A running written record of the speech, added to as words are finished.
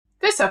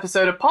This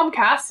episode of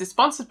Pomcast is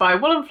sponsored by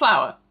Wool &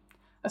 Flower,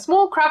 a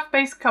small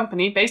craft-based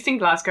company based in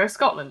Glasgow,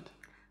 Scotland.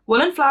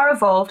 Wool & Flower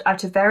evolved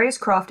out of various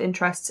craft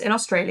interests in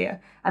Australia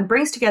and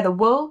brings together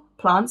wool,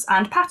 plants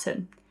and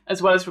pattern.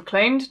 As well as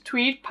reclaimed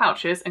tweed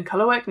pouches and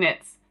colourwork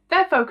knits,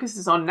 their focus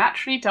is on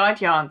naturally dyed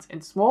yarns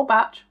in small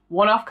batch,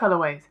 one-off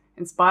colourways,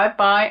 inspired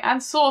by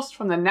and sourced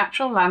from the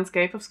natural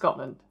landscape of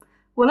Scotland.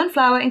 Wool &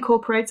 Flower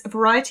incorporates a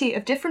variety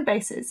of different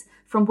bases,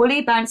 from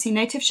woolly, bouncy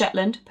native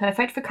Shetland,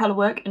 perfect for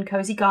colourwork and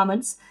cosy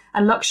garments,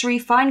 and luxury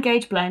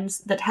fine-gauge blends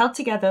that held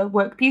together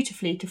work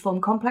beautifully to form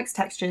complex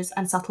textures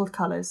and subtle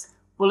colours.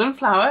 Wool &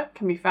 Flower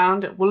can be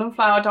found at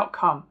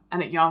woolandflower.com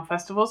and at yarn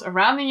festivals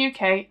around the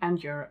UK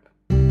and Europe.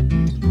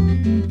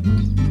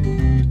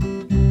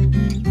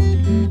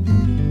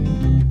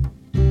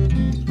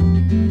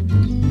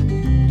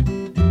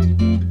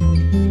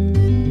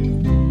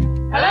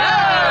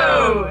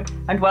 Hello!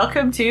 And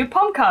welcome to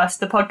Pomcast,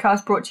 the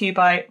podcast brought to you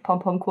by Pom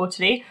Pom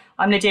Quarterly.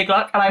 I'm Lydia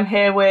Gluck and I'm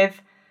here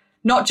with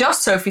not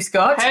just Sophie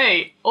Scott.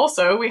 Hey,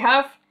 also we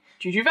have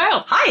Juju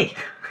Vail. Hi!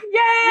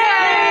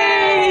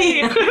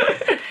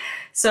 Yay!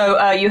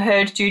 So you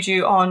heard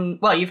Juju on,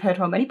 well, you've heard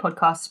her on many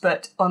podcasts,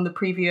 but on the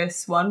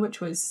previous one,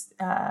 which was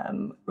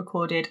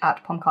recorded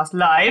at Pomcast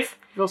Live.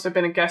 You've also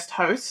been a guest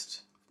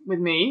host with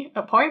me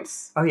at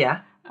points. Oh,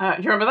 yeah?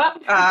 You remember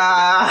that?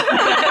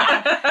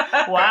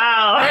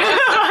 Wow.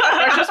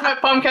 I just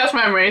met Pomcast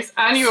memories,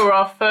 and you were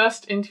our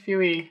first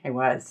interviewee. I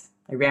was.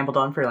 I rambled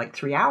on for like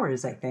 3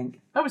 hours, I think.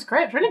 That was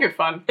great. It's really good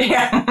fun.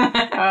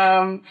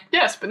 Yeah.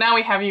 Yes, but now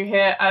we have you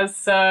here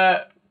as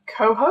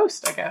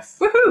co-host, I guess.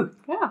 Woohoo!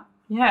 Yeah.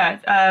 Yeah.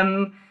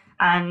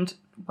 And,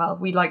 well,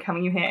 we like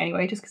having you here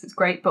anyway, just because it's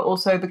great, but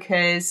also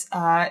because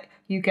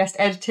you guest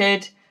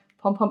edited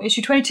Pom Pom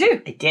issue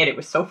 22. I did. It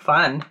was so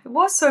fun. It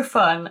was so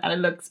fun, and it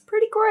looks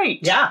pretty great.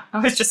 Yeah. I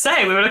was just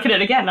saying, we were looking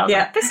at it again, and I was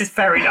like, this is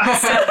very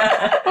nice.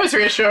 That was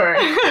reassuring.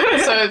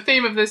 So the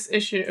theme of this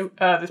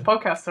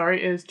podcast,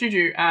 is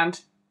Juju and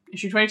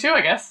issue 22,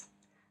 I guess.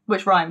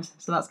 Which rhymes,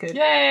 so that's good.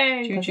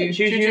 Yay!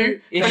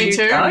 Juju.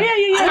 22. Oh,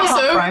 yeah. And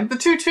also, rhyme. the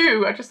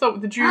 2-2, I just thought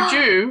with the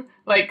Juju,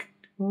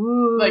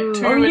 Ooh. like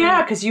two. Oh, and-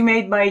 yeah, because you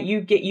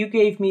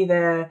gave me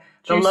the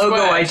Ju logo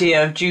squared.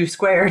 idea of Ju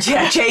squared.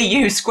 Yeah,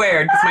 J-U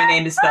squared, because my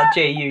name is spelled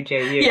J-U.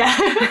 Yeah.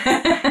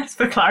 Just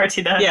for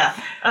clarity there. Yeah.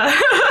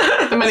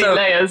 The many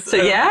layers. So,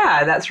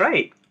 yeah, that's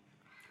right.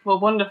 Well,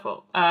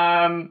 wonderful.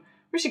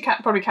 We should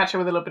probably catch up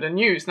with a little bit of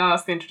news. Now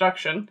that's the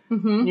introduction.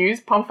 Mm-hmm.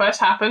 News. Pomfest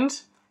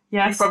happened.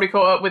 Yes. You probably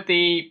caught up with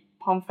the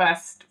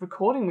Pomfest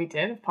recording we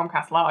did of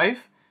Pomcast Live.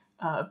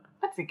 I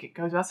think it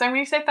goes without saying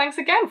we say thanks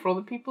again for all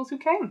the people who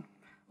came.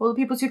 All the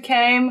people who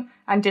came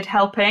and did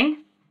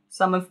helping.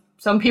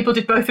 Some people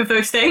did both of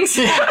those things.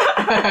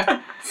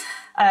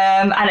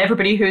 And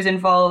everybody who was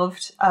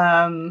involved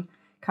kind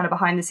of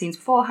behind the scenes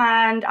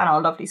beforehand, and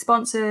our lovely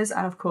sponsors,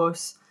 and of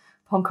course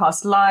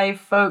Pomcast Live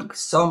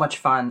folks. So much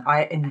fun.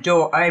 I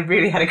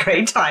really had a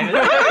great time. You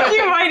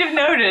might have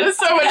noticed. There's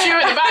so much you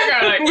in the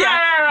background, like,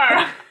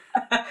 yeah.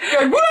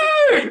 Going,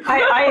 woo!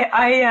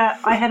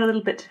 I had a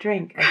little bit to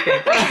drink, I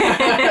think.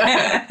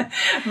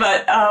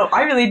 But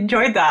I really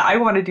enjoyed that. I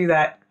want to do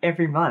that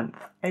every month.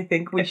 I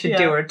think we should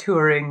do a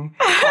touring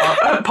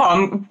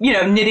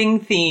knitting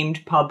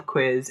themed pub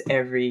quiz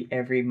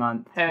every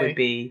month. Hey. Would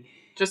be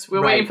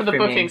We're waiting for the me.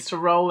 bookings to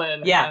roll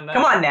in. Yeah, and,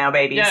 come on now,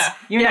 babies. Yeah.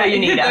 You know you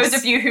need us.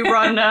 Those of you who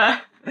run, I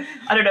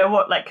don't know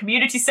what, like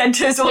community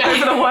centres all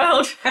over the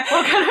world.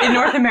 In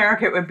North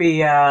America, it would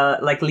be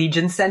like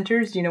Legion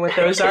centers. Do you know what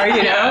those are?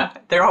 You know,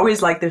 they're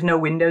always like there's no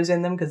windows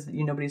in them because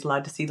nobody's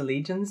allowed to see the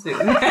legions,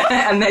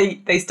 and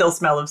they still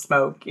smell of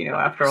smoke. You know,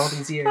 after all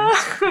these years.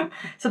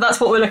 So that's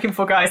what we're looking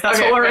for, guys. That's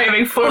what we're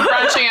aiming for. We're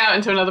branching out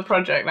into another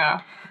project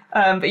now.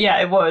 But yeah,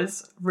 it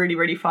was really,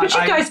 really fun.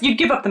 But you'd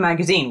give up the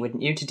magazine,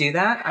 wouldn't you, to do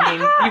that? I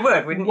mean, you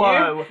would, wouldn't you?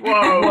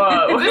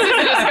 Whoa. This is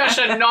a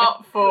discussion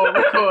not for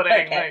recording.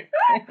 Okay.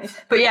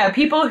 But yeah,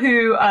 people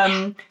who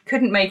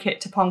couldn't make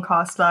it to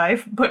Pomcast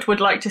Live but would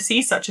like to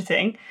see such a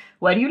thing,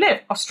 where do you live?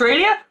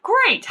 Australia?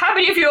 Great! How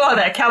many of you are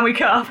there? Can we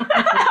come?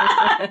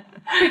 That'd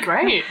be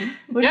great.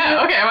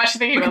 Yeah, okay, I'm actually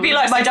thinking We could be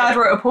like My Dad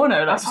Wrote a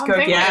Porno. Let's just go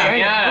thinking. get it.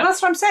 Yeah. Well,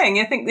 that's what I'm saying.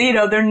 I think,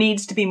 there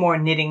needs to be more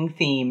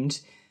knitting-themed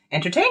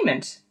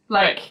entertainment.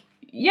 Like,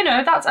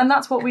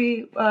 that's what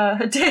we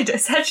did,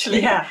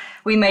 essentially. Yeah.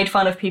 We made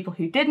fun of people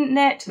who didn't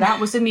knit. That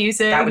was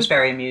amusing. That was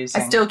very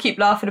amusing. I still keep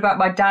laughing about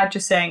my dad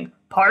just saying,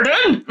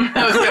 pardon?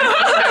 That was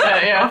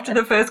good. Yeah. After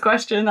the first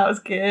question, that was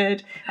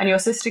good. And your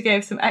sister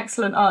gave some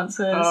excellent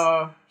answers.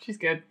 Oh, she's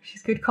good.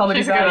 She's good comedy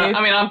She's a good. value.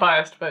 I mean, I'm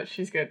biased, but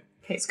she's good.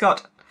 Okay,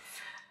 Scott.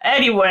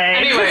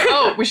 Anyway,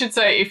 we should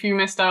say if you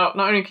missed out,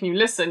 not only can you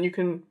listen, you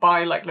can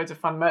buy like loads of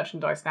fun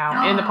merchandise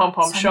now in the Pom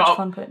Pom so shop. much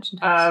fun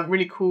merchandise.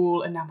 Really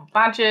cool enamel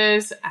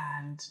badges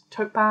and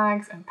tote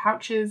bags and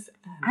pouches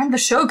And the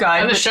show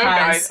guide, And the which show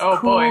has guide. Oh,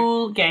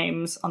 cool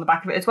games on the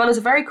back of it, as well as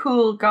a very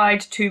cool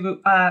guide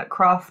to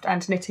craft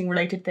and knitting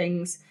related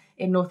things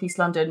in Northeast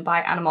London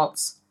by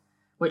Animalts,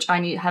 which I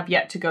have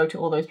yet to go to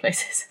all those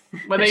places.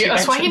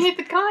 That's why you need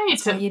the guide.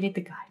 That's why you need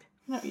the guide.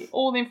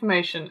 All the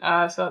information.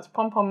 So that's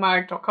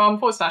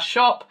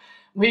pompommag.com/shop.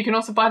 where you can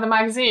also buy the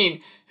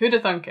magazine. Who'd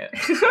have thunk it?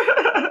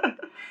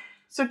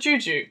 So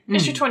Juju,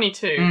 issue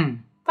 22,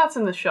 that's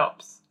in the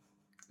shops.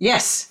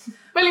 Yes.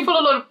 Really full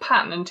of a lot of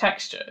pattern and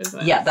texture,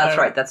 isn't it? Yeah, that's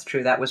right. That's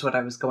true. That was what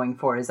I was going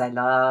for, is I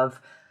love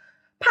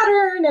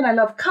pattern and I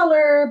love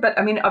color. But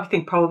I mean, I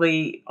think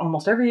probably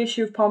almost every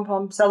issue of Pom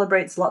Pom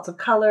celebrates lots of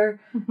color.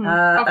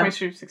 Apart from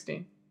issue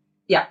 16.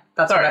 Yeah,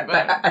 that's Sorry,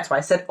 that's why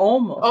I said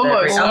almost.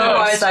 Almost.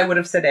 Otherwise, I would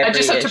have said every I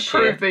just had to issue.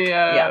 prove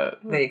the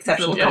the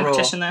exception to little the rule.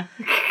 Competition there.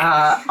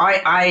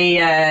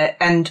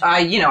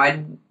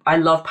 I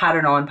love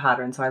pattern on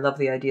pattern, so I love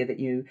the idea that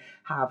you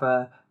have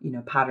a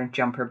patterned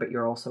jumper, but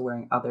you're also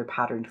wearing other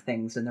patterned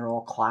things, and they're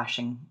all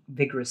clashing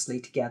vigorously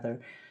together.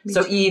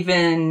 So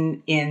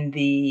even in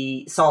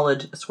the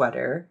solid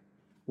sweater,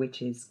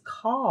 which is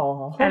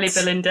called Ellie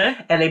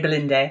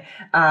Belinda.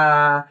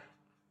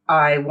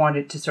 I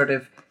wanted to sort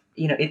of,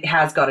 it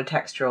has got a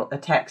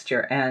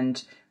texture,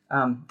 and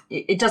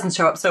it doesn't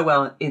show up so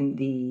well in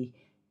the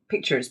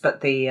pictures,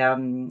 but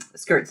the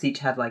skirts each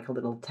have like a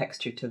little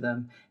texture to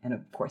them, and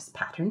of course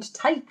patterned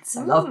tights.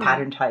 I love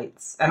patterned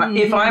tights, and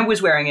if I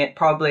was wearing it,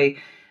 probably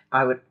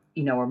I would,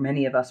 or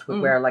many of us would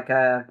wear like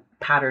a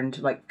patterned,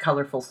 like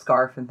colorful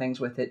scarf and things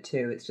with it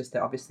too. It's just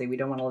that obviously we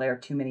don't want to layer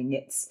too many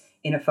knits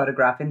in a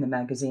photograph in the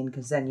magazine,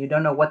 because then you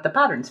don't know what the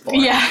pattern's for.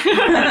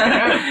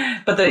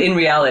 Yeah. But in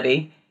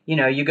reality,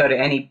 you go to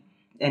any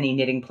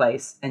knitting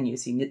place and you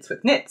see knits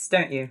with knits,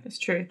 don't you? It's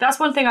true. That's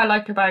one thing I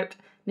like about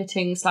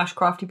knitting /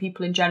 crafty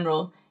people in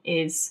general,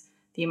 is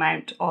the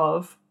amount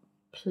of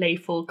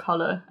playful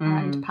colour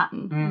and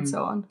pattern and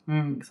so on.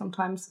 Like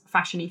sometimes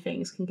fashiony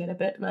things can get a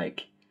bit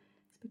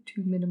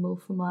too minimal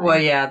for my Well,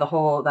 yeah,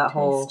 whole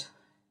taste.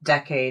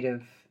 decade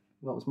of,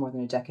 well, it was more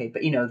than a decade,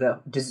 but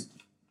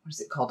what is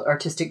it called?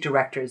 Artistic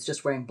directors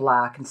just wearing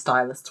black, and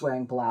stylists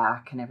wearing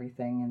black and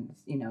everything,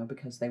 and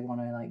because they want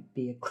to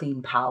be a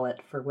clean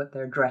palette for what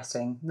they're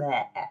dressing.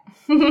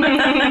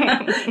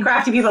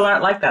 Crafty people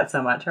aren't like that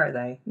so much, are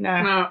they? No,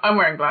 I'm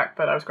wearing black,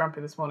 but I was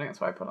grumpy this morning,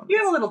 that's why I put on. You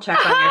have a little check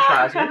on your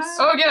trousers.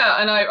 Oh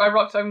yeah, and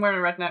I'm wearing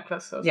a red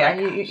necklace, so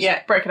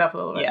it's break it up a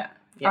little bit.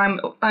 Yeah.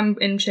 I'm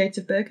in shades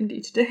of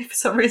burgundy today for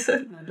some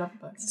reason. I love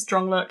that. It's a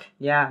strong look.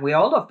 Yeah, we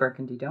all love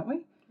burgundy, don't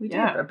we? We do.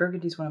 Yeah.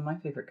 Burgundy's one of my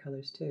favourite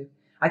colours too.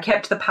 I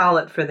kept the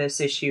palette for this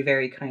issue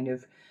very kind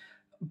of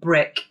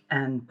brick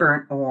and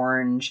burnt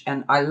orange,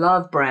 and I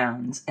love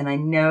browns, and I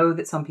know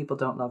that some people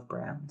don't love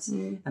browns,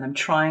 and I'm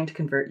trying to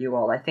convert you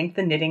all. I think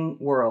the knitting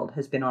world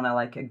has been on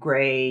a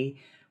grey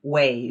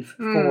wave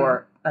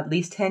for at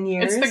least 10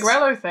 years. It's the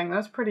Grello thing,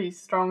 that's pretty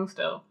strong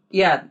still.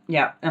 Yeah,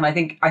 and I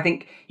think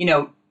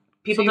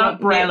people So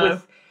don't knit Grello.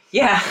 with...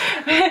 Yeah.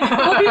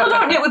 Well, people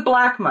don't knit with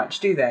black much,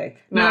 do they?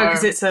 No,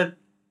 because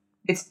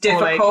It's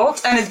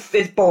difficult and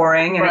it's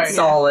boring and Right, it's yeah.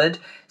 solid.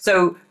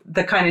 So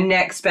the kind of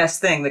next best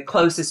thing, the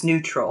closest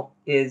neutral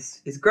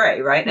is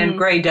grey, right? And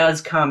grey does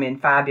come in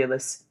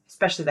fabulous,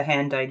 especially the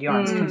hand-dyed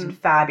yarns. It comes in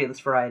fabulous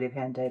variety of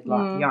hand-dyed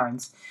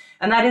yarns.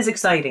 And that is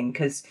exciting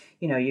because,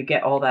 you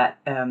get all that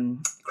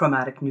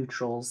chromatic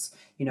neutrals,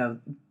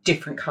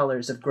 different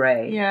colours of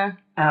grey. Yeah.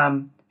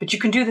 But you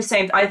can do the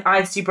same.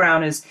 I see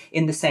brown as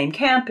in the same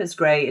camp as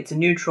grey. It's a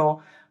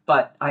neutral.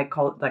 But I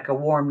call it like a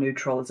warm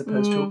neutral as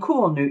opposed to a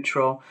cool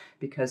neutral,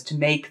 because to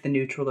make the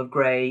neutral of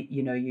grey,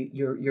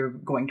 you're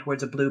going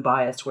towards a blue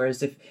bias,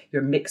 whereas if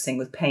you're mixing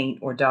with paint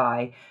or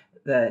dye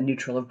the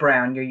neutral of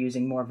brown, you're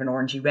using more of an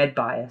orangey red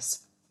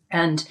bias.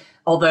 And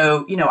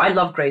although, I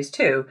love greys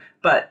too,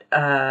 but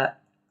I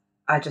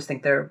just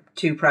think they're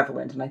too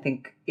prevalent, and I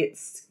think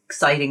it's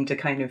exciting to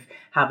kind of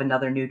have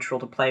another neutral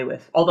to play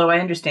with. Although I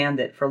understand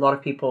that for a lot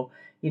of people,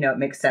 it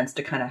makes sense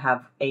to kind of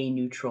have a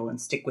neutral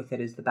and stick with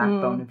it as the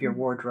backbone of your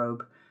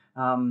wardrobe.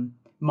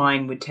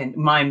 Mine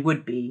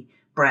would be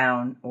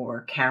brown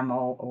or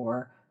camel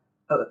or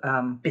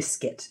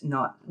biscuit,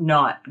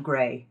 not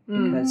grey.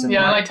 Because of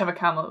I like to have a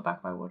camel at the back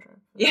of my wardrobe.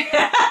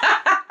 Yeah.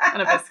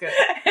 And a biscuit.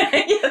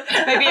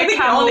 Maybe I a think we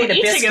camel all need a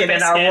eating a biscuit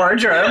in our biscuit.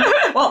 wardrobe.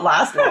 Won't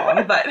last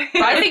long, but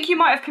I think you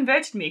might have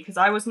converted me, because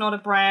I was not a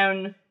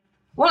brown...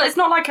 Well, it's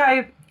not like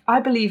I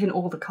believe in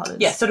all the colours.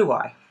 yeah, so do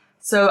I.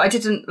 So I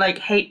didn't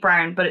hate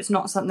brown, but it's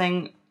not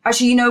something...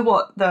 Actually, you know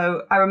what,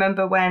 though? I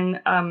remember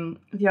when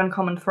the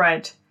Uncommon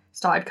Thread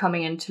started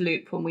coming into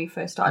Loop when we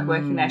first started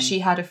working there. She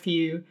had a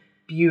few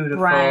Beautiful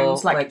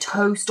browns, like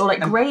toast or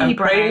grey and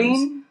browns.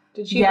 praline?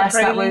 Did she Yes,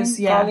 have that praline, was,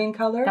 yeah. praline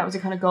colour? That was a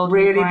kind of golden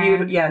Really brown.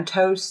 beautiful. Yeah, and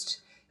toast.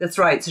 That's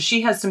right. So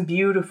she has some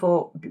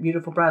beautiful,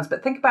 beautiful browns.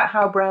 But think about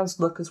how browns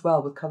look as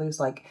well with colours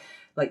like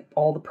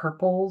all the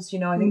purples.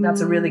 I think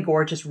that's a really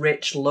gorgeous,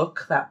 rich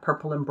look. That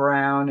purple and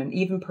brown, and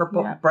even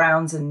purple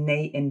browns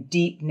and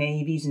deep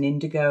navies and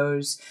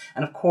indigos,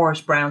 and of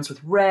course browns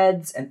with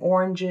reds and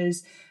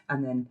oranges.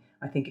 And then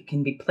I think it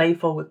can be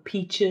playful with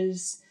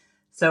peaches.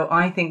 So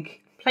I think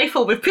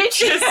Playful with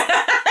peaches.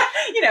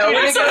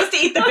 when it goes to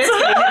eat the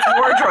biscuit in its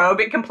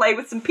wardrobe, it can play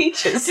with some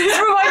peaches. This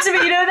reminds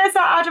me, there's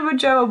that Adam and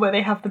Joe where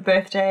they have the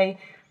birthday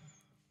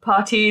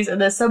parties,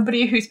 and there's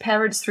somebody whose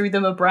parents threw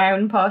them a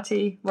brown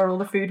party where all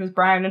the food was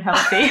brown and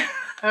healthy.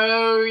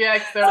 Oh yeah,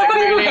 because they're like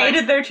Somebody really who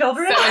hated their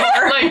children.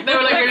 they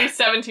were like really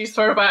 70s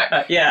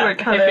throwback. Yeah.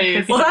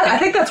 Hippies. Well, I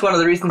think that's one of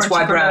the reasons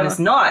why Crunchy brown granola. is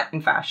not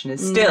in fashion.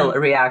 Is still a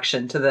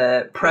reaction to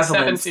the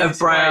prevalence 70s, of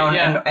brown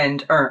right,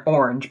 and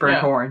orange,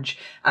 burnt Yeah. orange,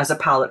 as a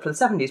palette for the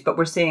 70s. But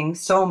we're seeing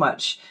so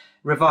much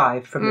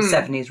revived from the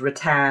 70s,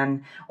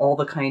 rattan, all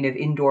the kind of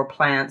indoor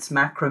plants,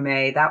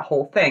 macrame, that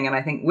whole thing. And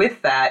I think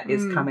with that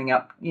is coming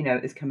up,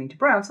 is coming to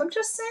brown. So I'm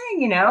just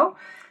saying,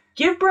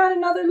 give brown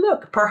another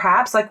look.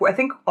 Perhaps, like I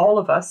think all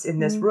of us in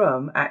this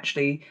room,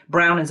 actually,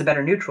 brown is a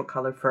better neutral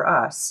color for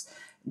us.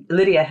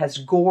 Lydia has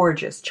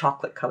gorgeous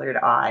chocolate colored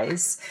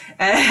eyes,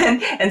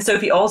 and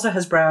Sophie also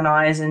has brown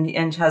eyes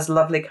and has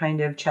lovely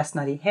kind of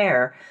chestnutty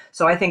hair.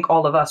 So I think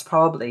all of us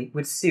probably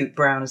would suit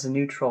brown as a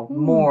neutral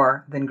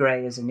more than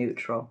grey as a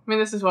neutral. I mean,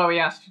 this is why we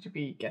asked you to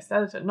be guest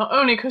editor, not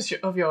only because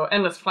of your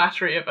endless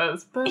flattery of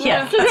us, but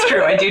Yeah, that's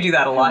true. I do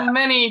that a lot.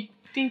 many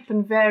deep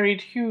and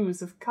varied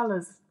hues of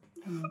colours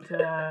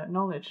and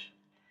knowledge.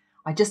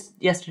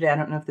 Yesterday, I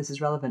don't know if this is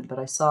relevant, but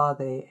I saw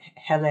the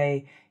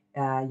Hele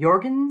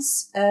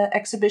Jorgens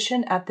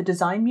exhibition at the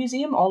Design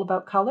Museum, all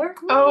about colour.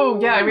 Oh,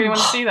 yeah, I really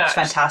want to see that. It's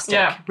fantastic.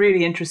 Yeah.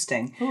 Really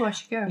interesting. Oh, I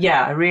should go.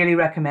 Yeah, I really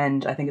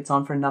recommend. I think it's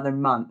on for another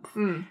month.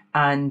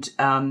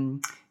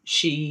 And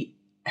she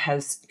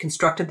has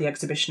constructed the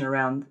exhibition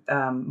around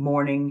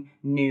morning,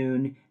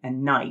 noon,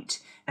 and night,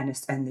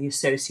 and the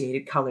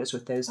associated colours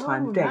with those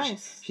time of day.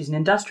 Nice. She's an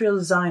industrial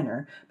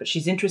designer, but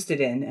she's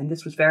interested in, and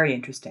this was very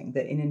interesting,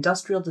 that in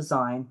industrial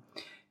design,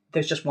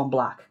 there's just one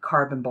black,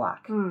 carbon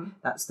black.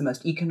 That's the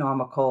most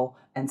economical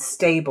and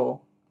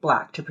stable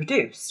black to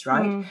produce,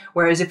 right?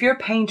 Whereas if you're a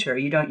painter,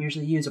 you don't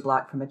usually use a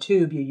black from a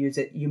tube.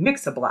 You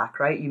mix a black,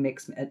 right? You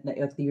mix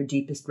your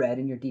deepest red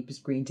and your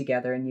deepest green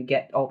together, and you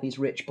get all these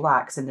rich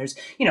blacks. And there's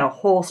a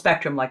whole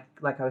spectrum, like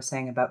I was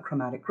saying about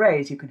chromatic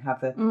grays. You can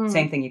have the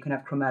same thing. You can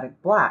have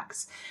chromatic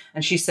blacks.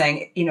 And she's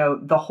saying,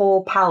 the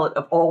whole palette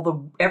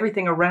of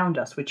everything around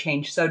us would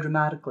change so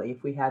dramatically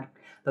if we had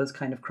those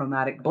kind of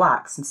chromatic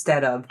blacks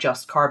instead of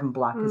just carbon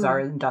black as our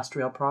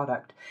industrial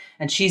product.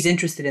 And she's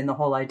interested in the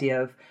whole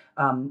idea of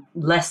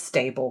less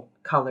stable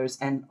colors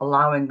and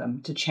allowing them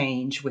to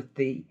change with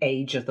the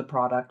age of the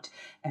product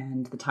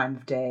and the time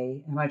of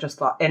day. And I just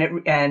thought,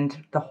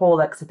 and the whole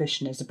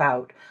exhibition is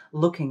about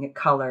looking at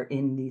color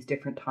in these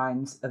different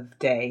times of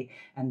day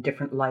and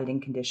different lighting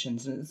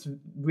conditions. And it's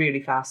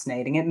really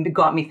fascinating. And it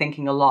got me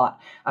thinking a lot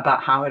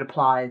about how it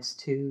applies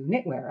to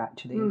knitwear,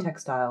 actually, and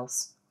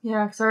textiles.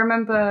 Yeah, because I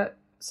remember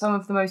some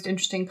of the most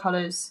interesting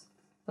colours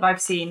that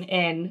I've seen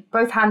in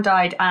both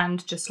hand-dyed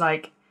and just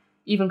like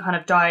even kind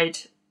of dyed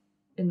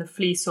in the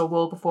fleece or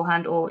wool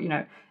beforehand, or,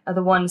 are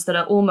the ones that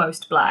are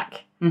almost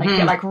black. Like you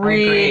get like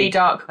really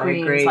dark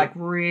greens, like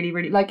really,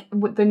 really, like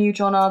with the new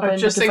John Arbon. I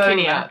was just thinking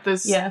Devonia.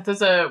 that.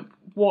 There's a,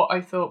 what I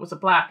thought was a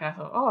black, and I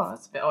thought, oh,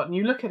 that's a bit odd. And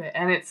you look at it,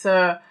 and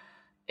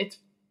it's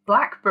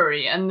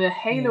blackberry, and the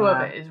halo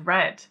of it is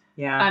red.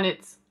 Yeah. And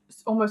it's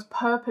almost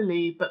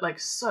purpley, but like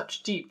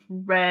such deep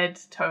red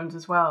tones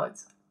as well.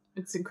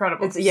 It's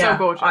incredible. It's so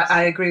gorgeous.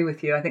 I agree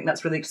with you. I think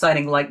that's really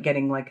exciting, like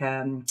getting like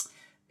a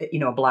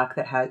black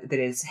that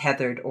is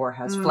heathered or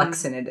has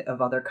flecks in it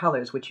of other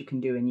colors, which you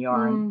can do in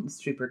yarn. It's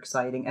super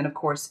exciting. And of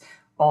course,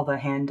 all the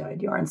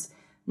hand-dyed yarns.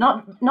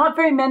 Not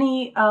very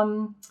many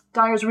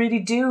dyers really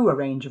do a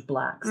range of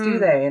blacks, do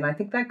they? And I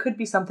think that could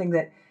be something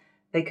that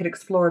they could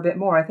explore a bit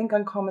more. I think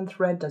Uncommon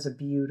Thread does a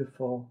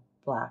beautiful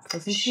black,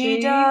 doesn't she?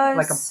 She does.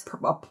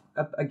 Like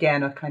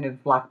again, a kind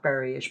of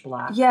blackberry-ish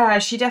black. Yeah,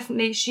 she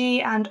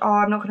and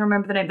I'm not going to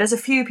remember the name. There's a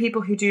few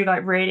people who do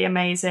like really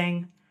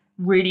amazing,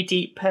 really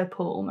deep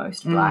purple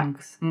almost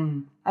blacks.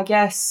 I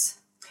guess.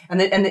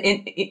 And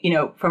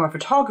from a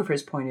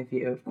photographer's point of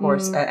view, of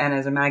course, and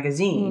as a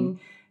magazine,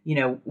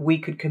 we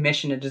could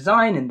commission a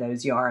design in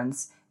those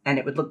yarns and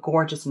it would look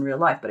gorgeous in real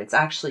life, but it's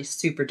actually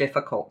super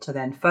difficult to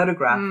then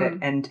photograph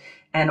it.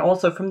 And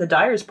also from the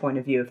dyer's point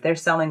of view, if they're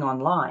selling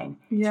online,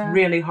 it's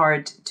really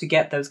hard to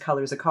get those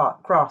colors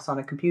across on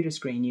a computer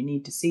screen. You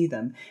need to see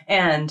them.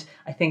 And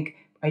I think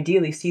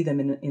ideally see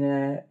them in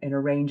a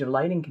range of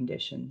lighting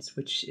conditions,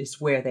 which is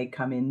where they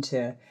come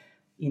into,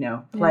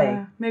 play.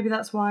 Yeah, maybe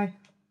that's why.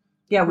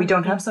 Yeah, we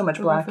don't have so much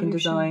the black in revolution.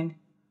 design.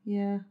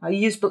 Yeah.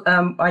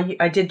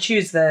 I did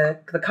choose the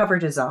cover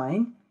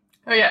design.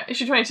 Oh yeah,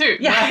 issue 22.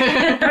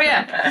 Yeah. Oh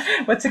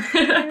yeah. What's it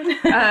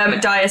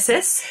called?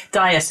 Diocese.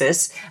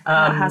 Diocese.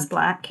 That has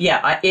black.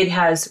 Yeah, it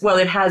has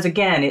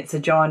again, it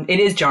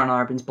is John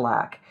Arbon's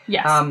black.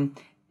 Yes.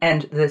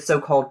 And the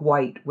so-called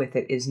white with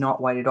it is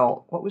not white at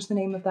all. What was the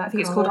name of that? I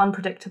think it's called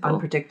Unpredictable.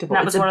 Unpredictable.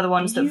 And that was one of the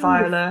ones that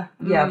Viola.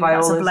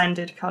 Viola's. That's a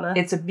blended colour.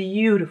 It's a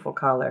beautiful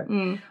colour.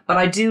 But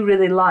I do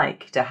really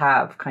like to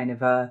have kind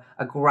of a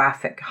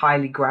graphic,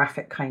 highly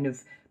graphic kind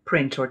of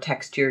print or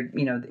texture.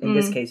 In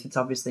this case, it's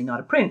obviously not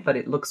a print, but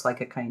it looks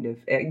like a kind of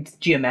it's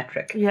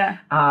geometric. Yeah.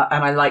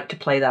 And I like to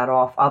play that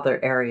off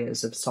other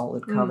areas of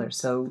solid colour.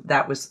 So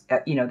that was,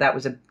 that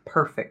was a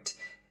perfect.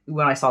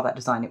 When I saw that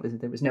design,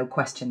 there was no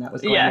question that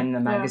was going in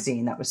the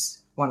magazine. That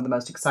was one of the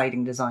most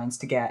exciting designs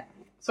to get.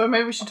 So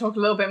maybe we should talk a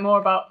little bit more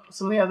about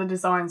some of the other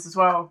designs as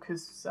well,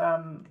 because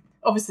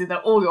obviously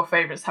they're all your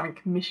favourites, having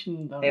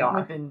commissioned them They are.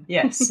 within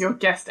Yes. your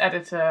guest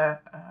editor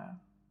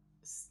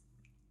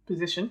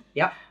position.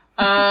 Yep.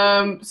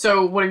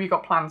 So what have you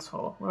got plans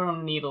for? We're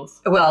on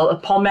needles. Well,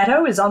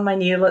 Palmetto is on my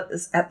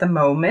needles at the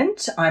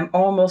moment. I'm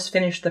almost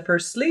finished the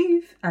first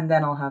sleeve, and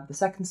then I'll have the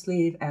second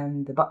sleeve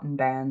and the button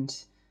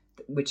band,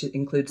 which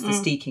includes the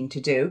steeking to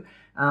do.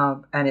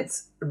 And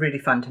it's really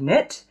fun to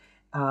knit.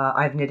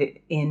 I've knitted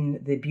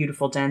in the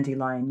beautiful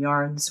dandelion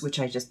yarns, which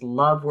I just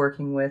love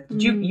working with.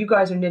 You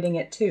guys are knitting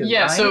it too,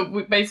 Yeah, right?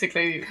 so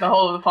basically the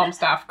whole of the Pom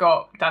staff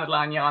got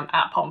dandelion yarn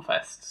at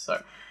PomFest.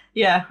 So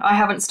Yeah, I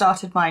haven't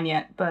started mine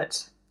yet,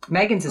 but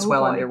Megan's is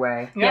well boy.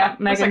 underway. Yeah, looks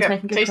Megan's like a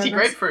making good tasty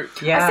progress.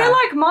 grapefruit. Yeah. I feel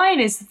like mine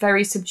is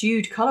very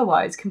subdued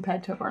colour-wise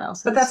compared to everyone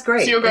else's. But that's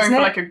great. So you're going isn't for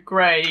it? like a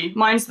grey.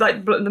 Mine's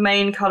like the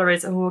main colour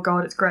is, oh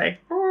god, it's grey.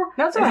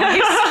 That's all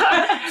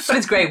right. But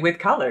it's great with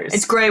colours.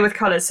 It's grey with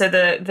colours, so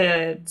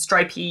the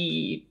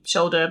stripy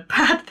shoulder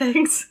pad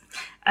things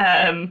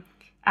and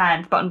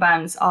button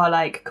bands are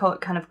like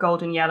kind of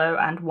golden yellow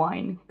and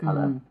wine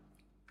colour.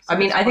 I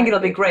mean, it's I think quite it'll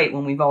be good. great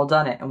when we've all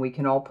done it and we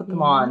can all put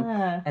them on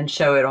Yeah. and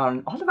show it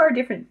on all of our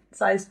different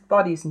sized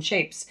bodies and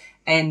shapes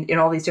and in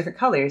all these different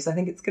colours. I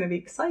think it's going to be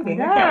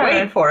exciting. I can't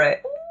Yeah. wait for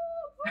it.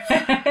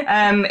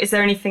 Is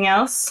there anything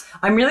else?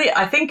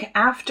 I think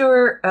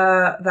after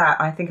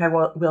that, I think I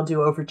will do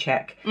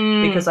overcheck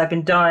because I've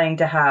been dying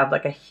to have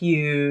like a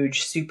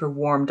huge, super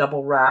warm,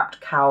 double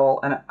wrapped cowl.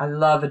 And I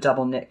love a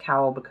double knit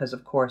cowl because,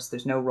 of course,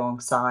 there's no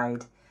wrong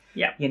side.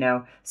 Yeah. You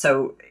know,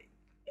 so,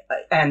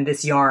 and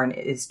this yarn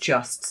is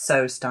just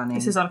so stunning.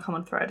 This is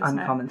Uncommon Thread, isn't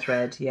Uncommon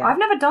thread, yeah. it? I've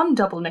never done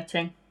double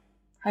knitting.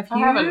 Have you? I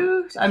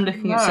haven't. I'm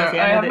looking at No, Sophie.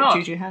 I I know have that not.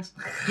 Juju has.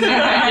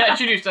 Yeah,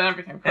 Juju's done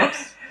everything for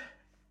us.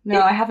 No,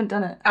 I haven't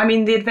done it. I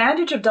mean, the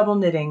advantage of double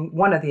knitting,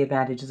 one of the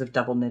advantages of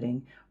double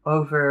knitting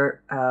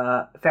over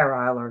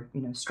ferile or,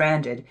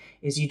 stranded,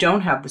 is you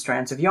don't have the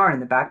strands of yarn in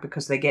the back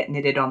because they get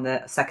knitted on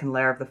the second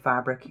layer of the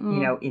fabric,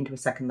 into a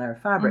second layer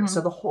of fabric. So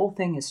the whole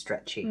thing is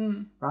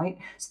stretchy, right?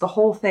 So the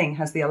whole thing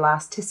has the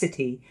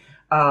elasticity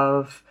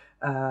of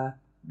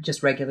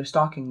just regular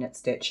stocking knit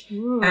stitch.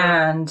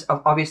 And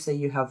obviously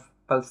you have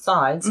both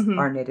sides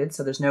are knitted,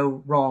 so there's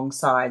no wrong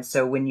side.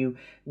 So when you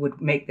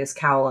would make this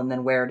cowl and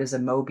then wear it as a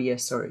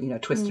Mobius or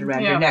twist it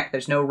around your neck,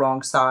 there's no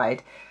wrong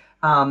side.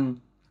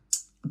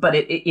 But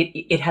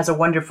it has a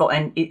wonderful,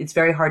 and it's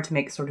very hard to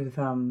make sort of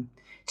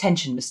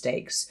tension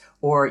mistakes,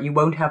 or you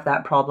won't have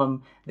that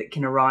problem that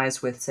can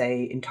arise with,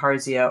 say,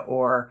 intarsia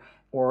or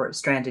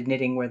stranded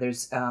knitting where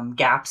there's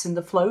gaps in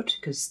the float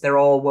because they're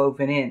all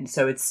woven in.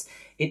 So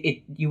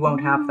you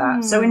won't have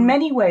that. So in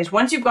many ways,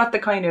 once you've got the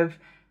kind of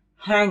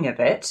hang of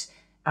it,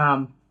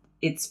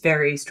 it's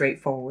very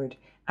straightforward.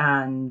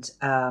 And,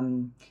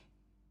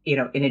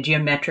 in a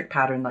geometric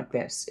pattern like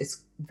this,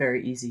 it's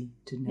very easy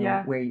to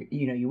know where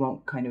you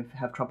won't kind of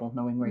have trouble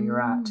knowing where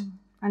you're at.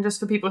 And just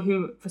for people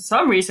who, for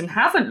some reason,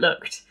 haven't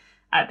looked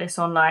at this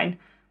online,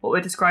 what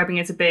we're describing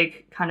is a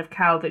big kind of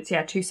cowl that's,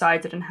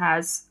 two-sided and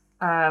has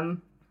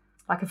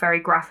like a very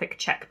graphic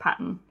check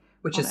pattern.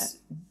 Which is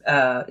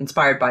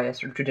inspired by a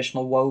sort of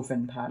traditional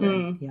woven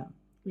pattern.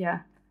 Yeah,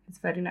 it's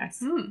very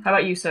nice. How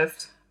about you,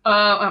 Soph?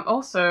 I'm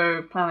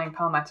also planning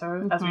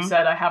Palmetto. As we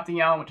said, I have the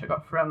yarn which I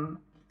got from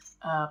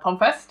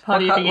PomFest.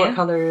 Party of the year. What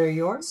colour are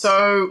yours?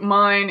 So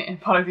mine in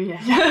part of the year.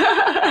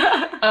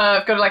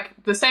 I've got like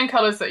the same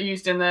colours that are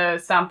used in the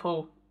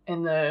sample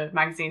in the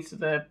magazines, so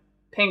the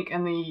pink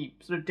and the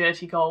sort of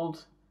dirty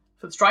gold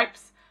for the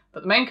stripes.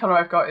 But the main colour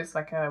I've got is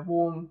like a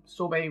warm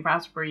strawberry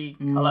raspberry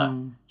colour,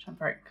 which I'm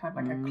very kind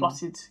of like a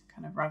clotted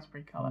kind of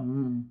raspberry colour.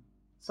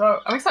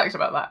 So I'm excited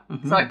about that.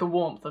 I like the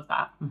warmth of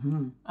that.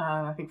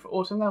 I think for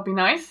autumn that'll be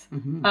nice.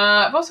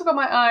 I've also got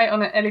my eye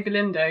on an Ellie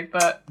Belinde,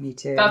 but Me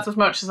too. that's as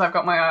much as I've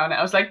got my eye on it.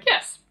 I was like,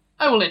 yes,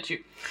 I will knit you.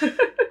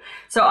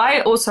 So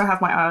I also have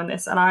my eye on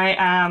this, and I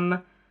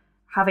am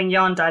having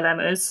yarn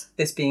dilemmas.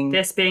 This being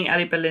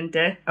Ellie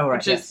Belinde. oh right,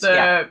 Which is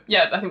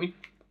yes, I think we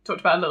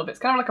talked about it a little bit. It's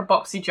kind of like a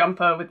boxy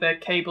jumper with the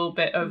cable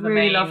bit over the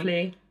Really main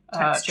lovely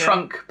texture.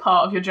 trunk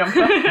part of your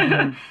jumper.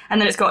 And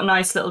then it's got a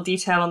nice little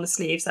detail on the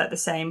sleeves, like the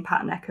same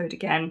pattern echoed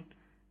again.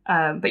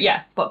 But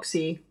yeah,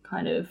 boxy,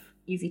 kind of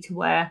easy to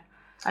wear.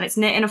 And it's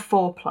knit in a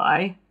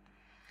 4-ply.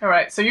 All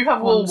right, so you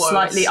have wool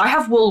woes. I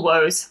have wool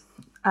woes.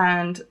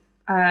 And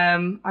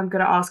I'm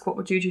going to ask what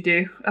would Juju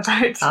do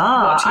about what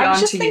I yarn was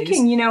just to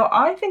thinking, use.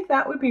 I think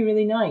that would be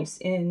really nice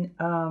in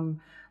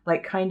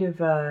like kind of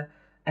a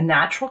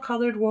natural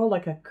coloured wool,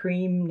 like a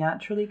cream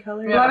naturally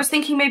coloured. Well, I was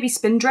thinking maybe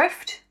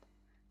Spindrift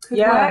could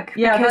yeah, work.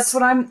 yeah, because-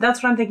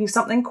 that's what I'm thinking.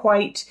 Something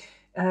quite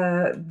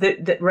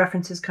that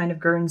references kind of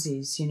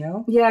Guernseys,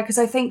 Yeah, because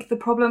I think the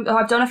problem...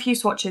 I've done a few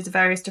swatches of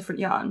various different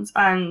yarns,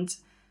 and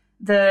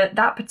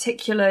that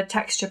particular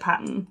texture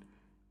pattern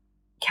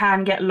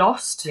can get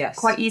lost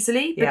quite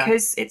easily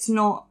because it's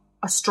not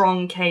a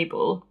strong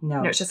cable.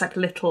 No. It's just like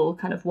little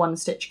kind of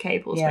one-stitch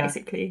cables,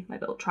 basically,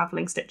 like little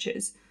travelling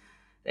stitches.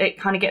 It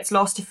kind of gets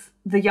lost if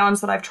the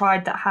yarns that I've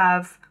tried that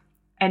have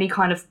any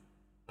kind of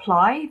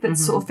ply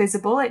that's sort of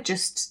visible, it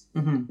just...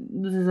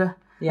 And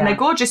they're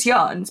gorgeous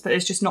yarns, but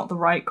it's just not the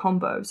right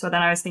combo. So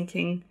then I was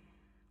thinking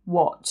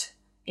what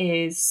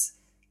is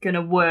going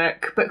to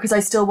work, but because I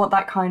still want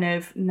that kind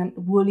of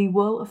woolly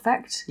wool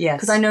effect. Yes.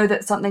 Because I know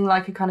that something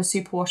like a kind of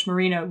superwash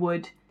merino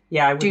would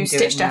I do wouldn't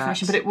stitch it in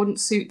definition, that. but it wouldn't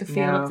suit the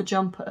feel No. of the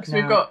jumper. So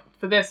we've got,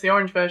 for this, the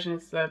orange version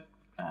is the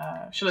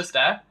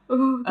Shillister.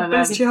 Oh, the And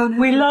best then- yarn.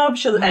 We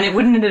love and it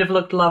wouldn't it have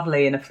looked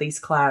lovely in a fleece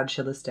cloud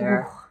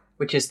Shillister,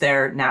 which is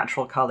their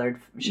natural coloured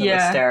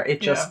Shillister.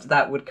 It just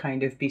that would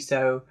kind of be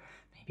so.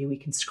 Maybe we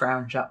can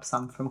scrounge up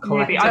some from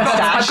collector Maybe. I've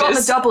got the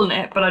stashes. double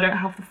knit, but I don't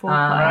have the full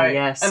Ah, plaid. Right.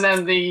 yes. And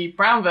then the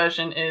brown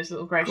version is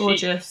little grey sheep.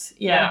 Gorgeous.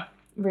 Yeah.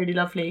 Really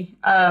lovely.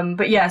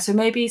 But yeah, so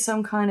maybe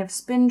some kind of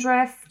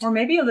spindrift. Or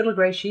maybe a little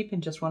grey sheep in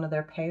just one of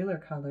their paler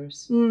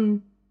colours.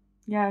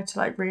 Yeah, to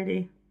like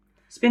really.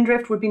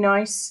 Spindrift would be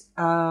nice.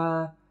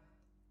 So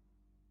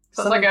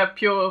it's like a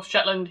pure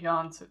Shetland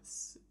yarn, so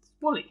it's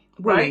woolly.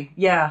 woolly. Right?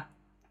 Yeah.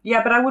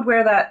 Yeah, but I would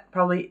wear that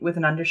probably with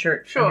an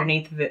undershirt Sure.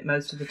 underneath of it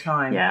most of the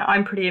time. Yeah,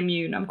 I'm pretty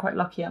immune. I'm quite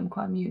lucky. I'm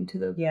quite immune to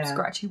the Yeah.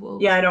 scratchy wool.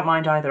 Yeah, I don't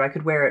mind either. I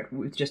could wear it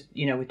with just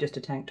a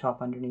tank top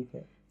underneath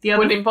it. The other,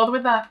 Wouldn't even bother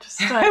with that. Just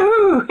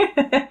Ooh.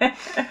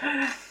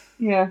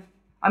 yeah.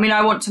 I mean,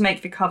 I want to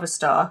make the cover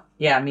star.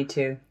 Yeah, me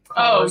too. Oh,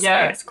 Colours.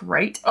 yeah. It's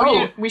great.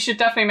 we should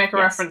definitely make a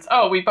Yes. reference.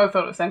 Oh, we both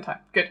thought at the same time.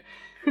 Good.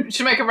 We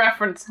should make a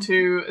reference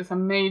to this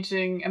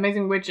amazing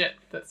widget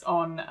that's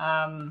on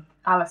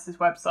Alice's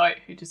website,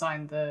 who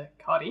designed the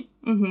cardi.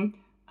 Mm-hmm.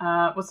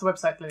 What's the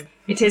website, Liv?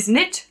 It is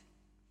knit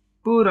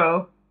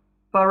burrow.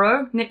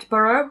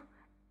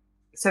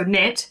 So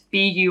knit,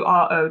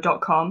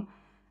 BURO.com,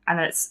 and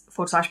then it's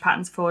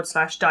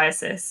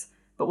 /patterns/diocese,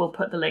 but we'll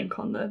put the link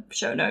on the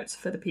show notes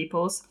for the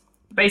peoples.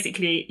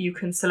 Basically, you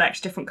can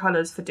select different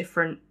colours for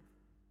different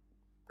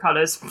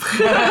colours.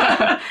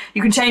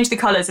 You can change the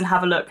colours and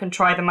have a look and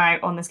try them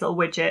out on this little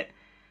widget.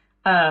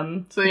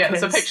 So yeah,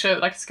 it's a because- picture,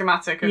 like a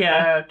schematic of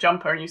Yeah. a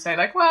jumper, and you say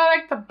like, well, I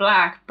like the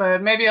black,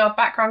 but maybe our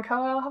background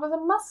colour I'll have as a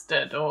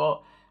mustard.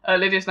 Or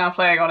Lydia's now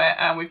playing on it,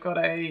 and we've got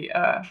a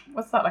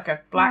what's that, like a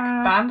black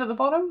band at the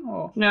bottom?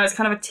 Or No, it's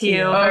kind of a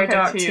teal, Teal. very Okay,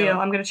 dark teal. teal.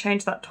 I'm going to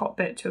change that top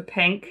bit to a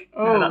pink.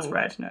 Oh. No, that's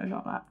red. No,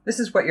 not that. This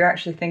is what you're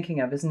actually thinking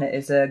of, isn't it?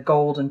 Is a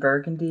gold and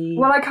burgundy.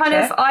 Well,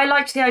 check? I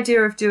liked the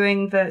idea of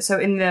doing so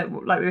in the,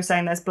 like we were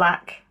saying, there's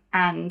black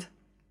and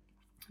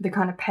the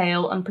kind of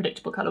pale,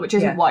 unpredictable colour, which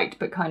isn't Yeah. white,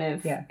 but kind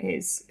of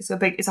it's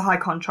a high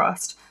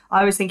contrast.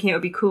 I was thinking it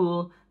would be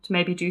cool to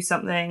maybe do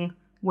something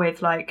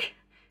with like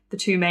the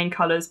two main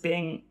colours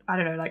being, I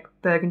don't know, like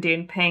burgundy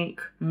and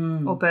pink,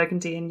 or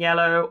burgundy and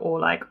yellow, or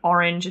like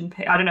orange and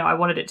pink. I don't know, I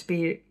wanted it to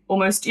be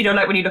almost, you know,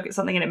 like when you look at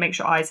something and it makes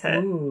your eyes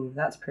hurt. Ooh,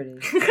 that's pretty.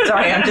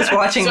 Sorry, I'm just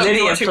watching So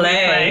Lydia watching me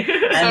play.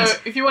 play. And so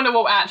if you wonder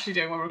what we're actually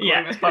doing when we're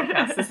recording Yeah. this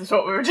podcast, this is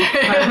what we were doing.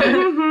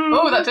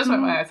 Oh, that does make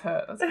my eyes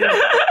hurt. That's good.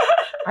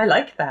 I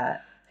like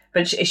that.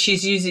 But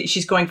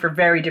she's going for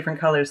very different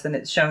colours than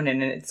it's shown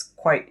in, and it's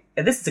quite.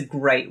 This is a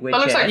great widget. That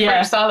looks like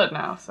Yeah. fruit salad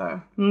now. So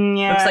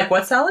Yeah. Looks like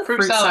what salad?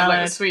 fruit salad, like the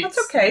salad. sweets.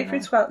 That's okay.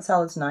 Fruit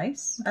salad's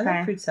nice. I Okay.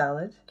 like fruit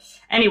salad.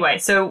 Anyway,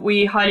 so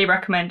we highly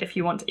recommend if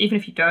you want to, even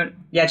if you don't.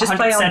 Yeah, just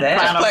play on 100% this.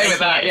 plan on Just play making with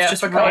that, it, yeah, It's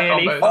just for colour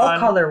really combos. fun. All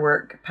colour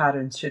work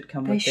patterns should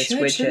come They with this should,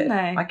 widget. shouldn't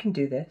they? I can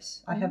do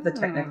this. I have the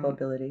technical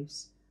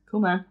abilities. Cool,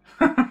 man.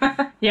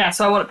 Yeah,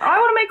 so I want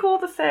to make all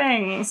the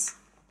things.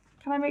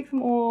 Can I make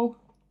them all?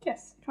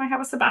 Yes. Can I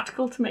have a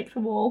sabbatical to make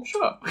them all?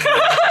 Sure.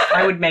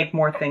 I would make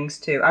more things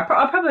too. I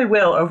probably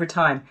will over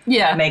time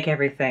Yeah. make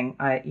everything.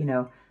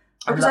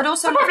 Because I'd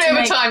also love Probably to over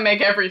make... time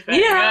make everything.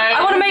 Yeah, right?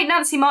 I want to make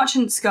Nancy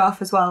Marchant's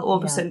scarf as well,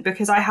 Orbison,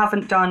 because I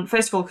haven't done...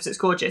 First of all, because it's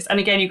gorgeous. And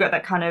again, you've got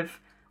that kind of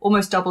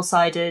almost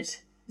double-sided...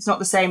 It's not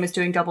the same as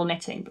doing double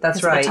knitting. But That's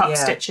because of right, the tuck yeah.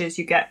 stitches,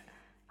 you get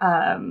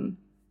a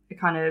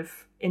kind of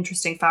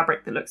interesting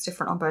fabric that looks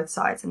different on both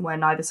sides, and where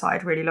neither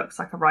side really looks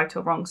like a right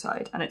or wrong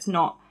side. And it's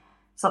not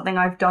something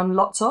I've done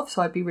lots of,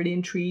 so I'd be really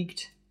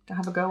intrigued to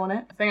have a go on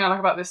it. The thing I like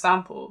about this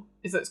sample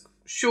is that it's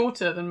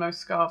shorter than most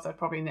scarves I'd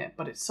probably knit,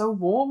 but it's so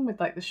warm with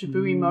like the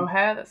shibui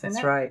mohair that's in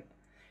That's it. right.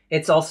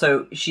 It's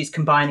also, she's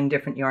combining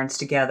different yarns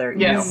together,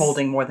 Yes.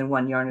 holding more than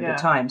one yarn at Yeah. a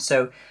time.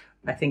 So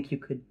I think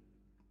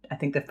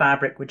the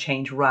fabric would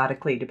change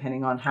radically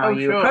depending on how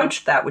you sure.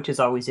 approached that, which is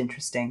always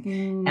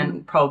interesting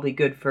and probably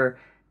good for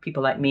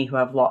people like me who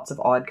have lots of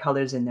odd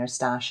colours in their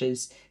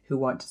stashes, who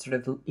want to sort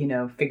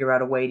of, figure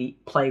out a way to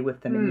play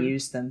with them and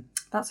use them.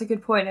 That's a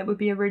good point. It would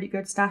be a really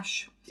good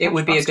stash. It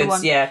would be a buster good,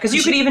 one. yeah, because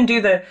you could even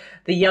do the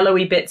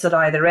yellowy bits at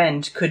either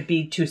end could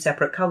be two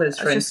separate colours,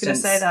 for I was just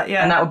instance. gonna say that,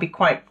 yeah. And that would be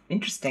quite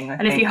interesting, I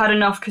And think. if you had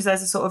enough, because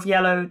there's a sort of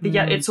yellow,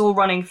 it's all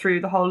running through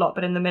the whole lot,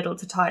 but in the middle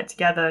to tie it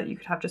together, you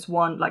could have just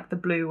one, like the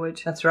blue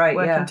would That's right,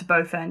 work yeah. into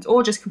both ends,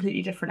 or just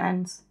completely different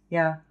ends.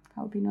 Yeah.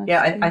 That would be nice.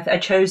 Yeah, too. I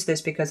chose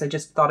this because I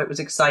just thought it was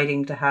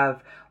exciting to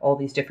have all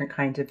these different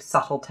kinds of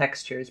subtle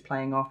textures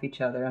playing off each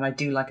other, and I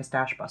do like a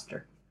stash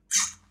buster.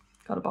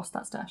 Gotta boss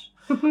that stash.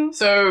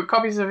 So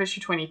copies of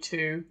issue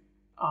 22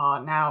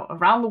 are now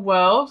around the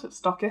world at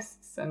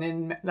stockists and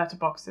in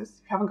letterboxes. If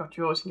you haven't got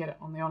yours, you can get it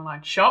on the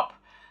online shop.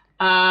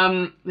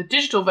 The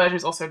digital version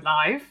is also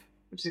live,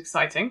 which is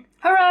exciting.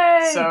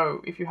 Hooray!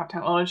 So if you have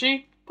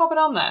technology, pop it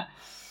on there.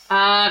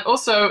 And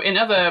also in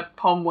other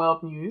POM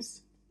world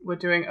news, we're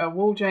doing a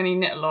Wool Journey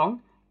knit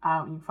along.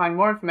 You can find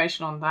more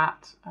information on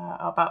that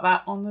about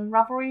that on the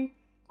Ravelry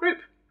group,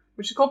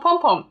 which is called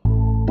Pom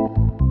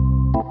Pom.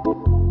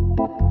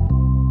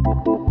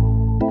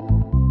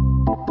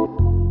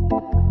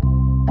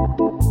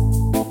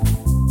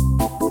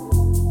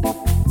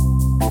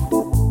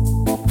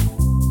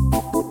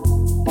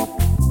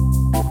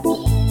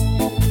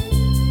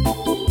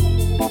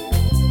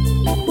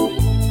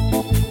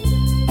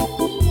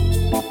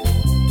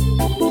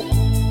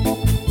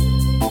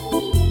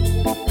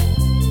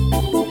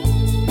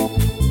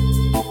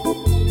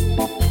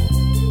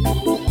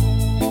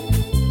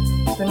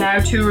 Now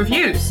 2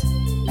 reviews,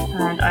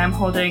 and I am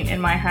holding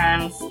in my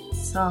hands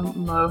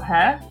some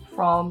mohair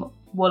from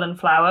Wool and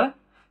Flower,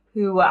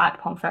 who were at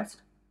PomFest.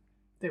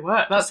 They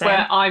were. That's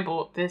where I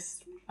bought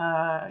this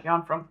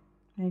yarn from.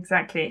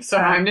 Exactly. So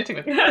I'm knitting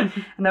with them.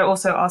 And they're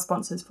also our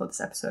sponsors for this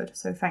episode,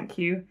 so thank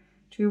you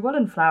to Wool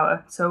and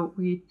Flower. So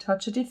we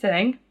touch a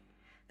thing.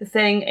 The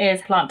thing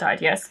is plant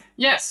dyed, yes?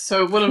 Yes,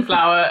 so Wool and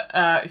Flower,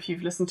 if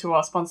you've listened to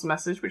our sponsor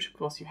message, which of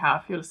course you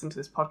have, you'll listen to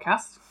this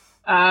podcast.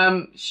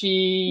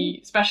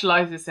 She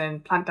specialises in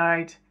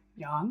plant-dyed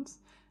yarns,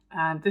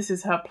 and this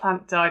is her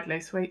plant-dyed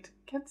lace-weight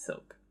kid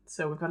silk.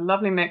 So we've got a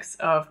lovely mix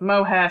of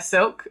mohair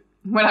silk.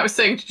 When I was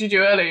saying to Juju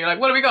earlier, you're like,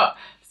 what have we got?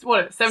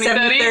 What,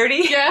 70-30?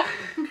 70-30? Yeah.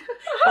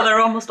 Well,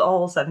 they're almost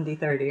all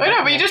 70-30. I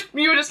know, but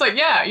you were just like,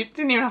 yeah, you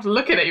didn't even have to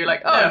look at it. You're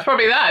like, oh, it's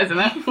probably that, isn't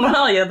it?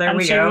 Well, yeah, there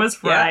we go. And she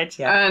was right.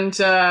 Yeah. And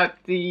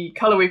the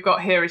colour we've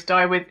got here is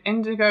dye with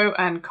indigo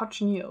and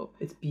cochineal.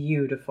 It's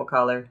beautiful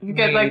colour. You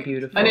get really like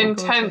beautiful. an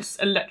intense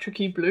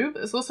electric-y blue, but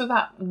there's also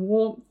that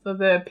warmth of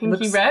the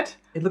pinky red.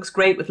 It looks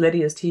great with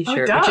Lydia's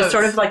t-shirt, Oh, it which is does.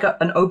 sort of like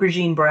an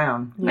aubergine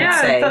brown, Yeah,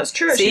 I'd say. that's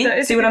true. See, That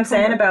is see a what good I'm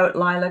saying combo. about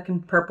lilac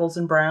and purples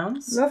and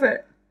browns? Love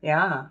it.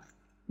 Yeah.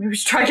 Maybe we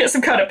should try and get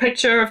some kind of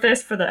picture of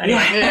this for the... Anyway.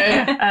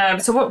 Yeah.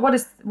 So what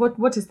is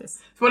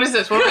this? What is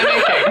this? What am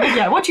I making?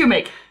 Yeah, what do you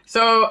make?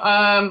 So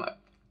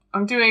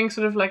I'm doing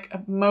sort of like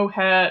a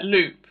mohair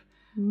loop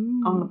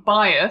on the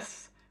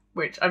bias,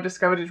 which I've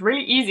discovered is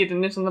really easy to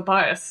knit on the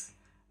bias.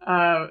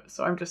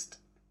 So I'm just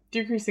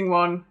decreasing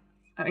one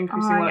and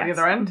increasing one at the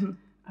other end. Mm-hmm.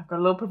 I've got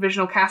a little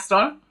provisional cast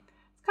on.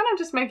 It's kind of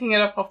just making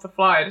it up off the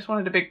fly. I just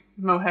wanted a big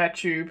mohair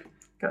tube.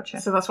 Gotcha.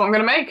 So that's what I'm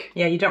going to make.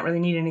 Yeah, you don't really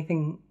need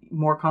anything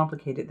more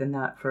complicated than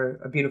that for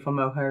a beautiful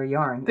mohair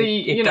yarn. You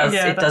It know- does,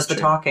 Yeah, it does that's the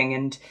true. talking,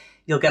 and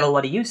you'll get a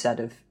lot of use out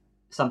of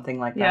something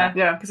like that.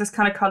 Yeah. Because this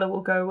kind of colour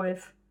will go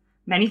with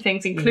many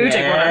things,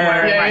 including what I'm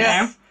wearing Yeah, right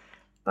yes. now.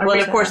 But Well, I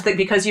of really course, like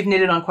because you've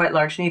knitted on quite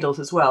large needles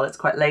as well, it's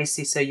quite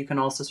lacy, so you can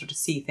also sort of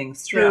see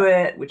things through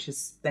it, which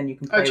is then you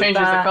can play Oh, it changes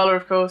with the that. colour,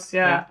 of course,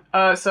 yeah.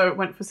 So it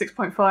went for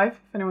 6.5, if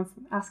anyone's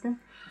asking.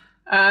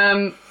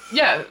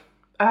 Yeah,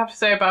 I have to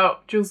say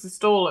about Jules'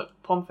 stall at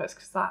PomFest,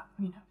 because that,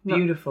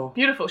 Beautiful.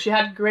 beautiful. She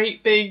had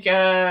great big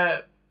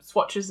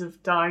swatches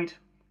of dyed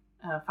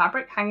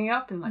fabric hanging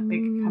up in like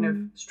big kind of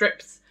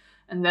strips,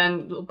 and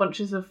then little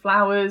bunches of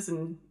flowers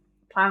and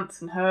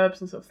plants and herbs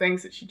and sort of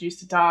things that she'd used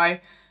to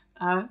dye.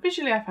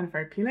 Visually, I found it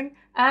very appealing,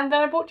 and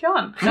then I bought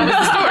yarn. That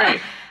was the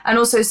story. And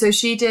also, so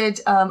she did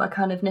a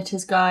kind of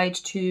knitter's guide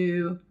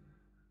to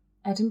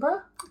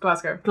Edinburgh?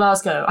 Glasgow.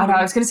 I know,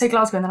 I was going to say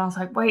Glasgow, and then I was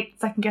like, wait,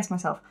 second guess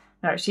myself.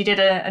 No, she did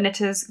a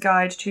knitter's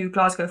guide to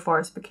Glasgow for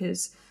us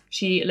because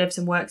she lives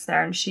and works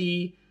there, and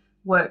she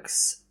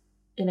works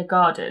in a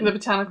garden. The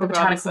botanical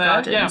Gardens.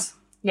 gardens.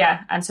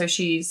 Yeah, and so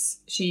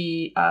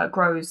she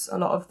grows a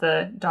lot of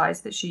the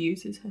dyes that she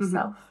uses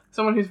herself.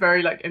 Someone who's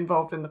very like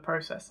involved in the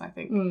process, I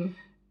think.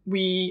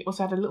 We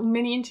also had a little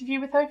mini interview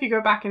with her. If you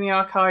go back in the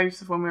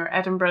archives of when we were at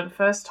Edinburgh the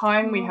first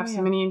time, we have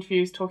some mini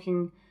interviews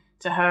talking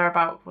to her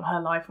about her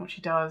life and what she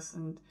does.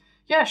 And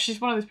yeah, she's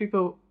one of those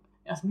people,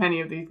 as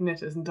many of these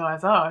knitters and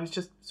dyers are, who's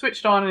just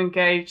switched on and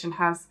engaged and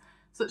has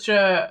such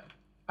a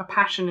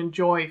passion and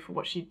joy for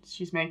what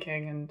she's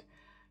making. And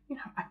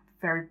I'm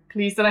very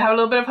pleased that I have a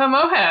little bit of her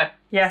mohair.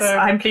 Yes, So-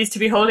 I'm pleased to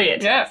be holding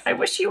it. Yes. I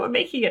wish you were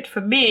making it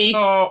for me.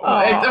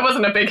 It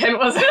wasn't a big hint,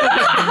 was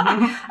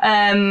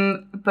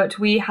it? But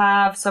we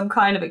have some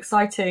kind of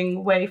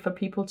exciting way for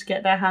people to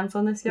get their hands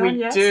on this yarn, We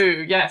yes?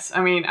 do, yes. I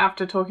mean,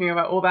 after talking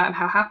about all that and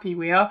how happy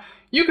we are,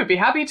 you could be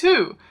happy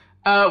too.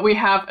 We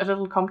have a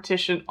little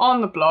competition on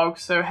the blog,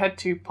 so head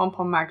to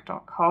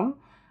pompommag.com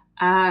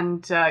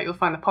and you'll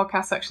find the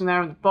podcast section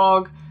there and the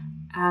blog.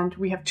 And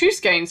we have 2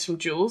 skeins from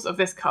Jules of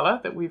this colour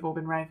that we've all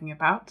been raving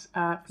about.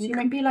 You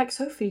can be like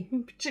Sophie.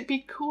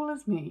 Be cool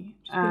as me.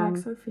 Just be like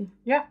Sophie.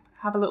 Yeah,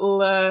 have a little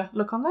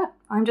look on there.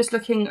 I'm just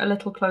looking a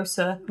little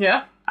closer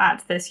Yeah.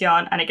 at this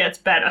yarn, and it gets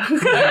better.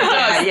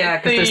 Yeah,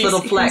 because there's little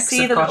You can flecks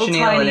see of the little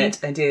cochineal in tiny it.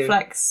 I do.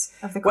 flecks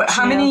of the How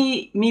cochineal.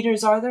 many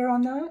meters are there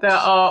on that? There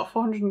are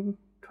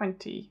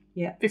 420.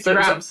 Yeah, 50 So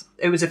grams.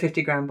 It was a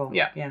 50 gram ball.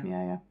 Yeah.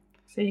 yeah.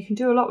 So you can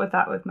do a lot with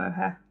that with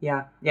mohair.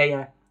 Yeah.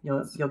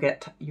 You'll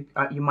get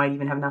you might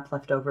even have enough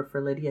left over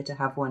for Lydia to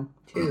have one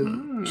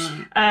too.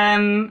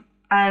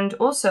 And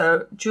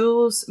also,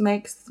 Jules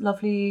makes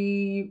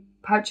lovely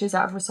pouches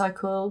out of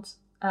recycled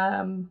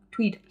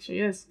tweed She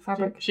is.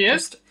 fabric. She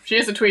is. She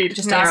is a tweed.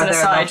 Just They're as an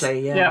aside.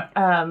 lovely, yeah.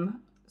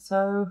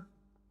 So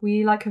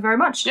we like her very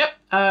much. Yep.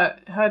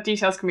 Her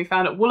details can be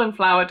found at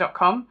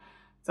woolenflower.com.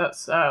 So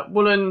that's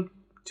woolen,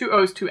 2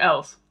 O's, 2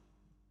 L's.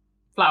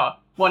 Flower,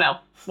 1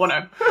 L, 1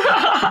 O.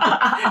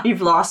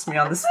 You've lost me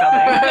on the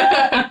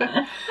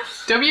spelling.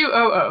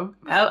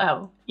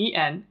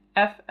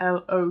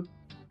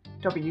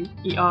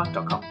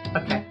 WOOLFLOWER.com.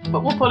 Okay.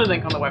 But we'll put a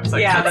link on the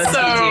website. Yeah, so it's that's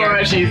so easier.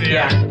 much easier.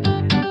 Yeah.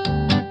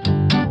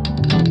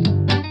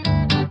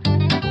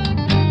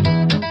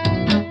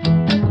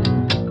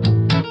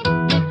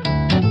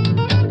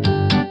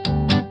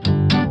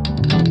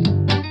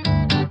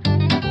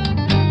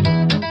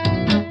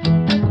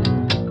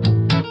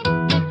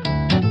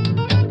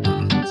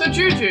 So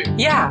Juju,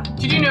 Yeah.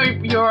 did you know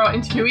you're our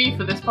interviewee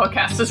for this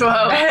podcast as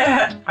well?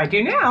 I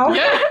do now.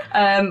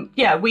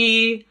 Yeah.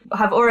 We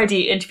have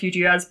already interviewed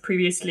you, as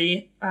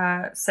previously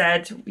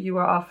said. You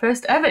were our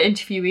first ever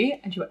interviewee,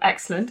 and you were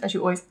excellent, as you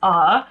always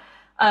are.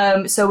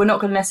 So we're not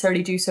going to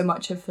necessarily do so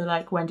much of the,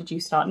 like, when did you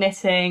start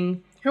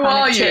knitting? Who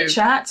are you? Chit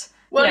chat.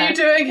 What are you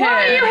doing here?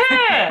 Why are you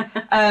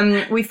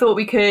here? We thought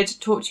we could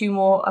talk to you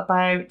more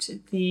about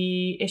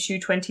the issue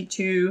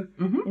 22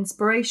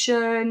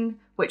 inspiration,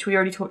 which we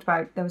already talked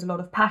about. There was a lot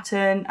of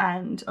pattern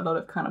and a lot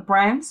of kind of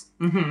browns.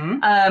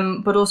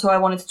 Mm-hmm. But also I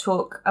wanted to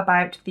talk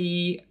about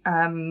the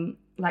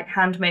like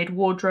handmade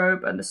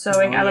wardrobe and the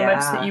sewing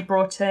elements that you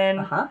brought in.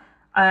 Uh-huh.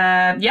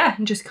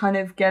 And just kind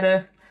of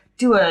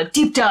do a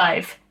deep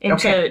dive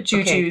into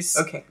Juju's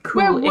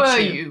cool Where were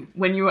issue. you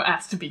when you were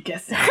asked to be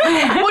guest?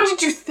 What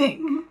did you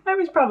think? I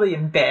was probably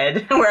in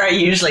bed, where I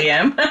usually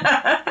am.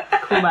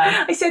 Cool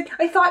man.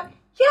 I thought,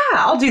 yeah,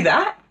 I'll do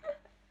that.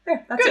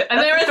 There, that's Good. it. And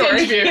there is the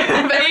interview.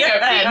 There you go.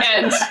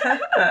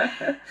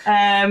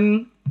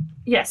 End.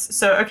 Yes,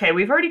 so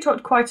we've already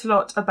talked quite a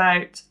lot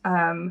about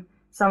some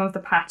of the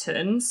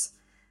patterns,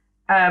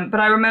 but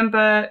I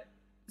remember,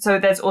 so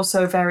there's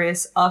also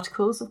various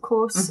articles, of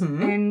course,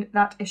 in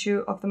that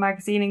issue of the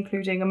magazine,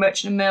 including a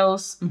Merchant &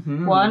 Mills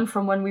one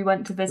from when we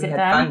went to visit We had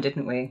them. fun,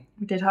 didn't we?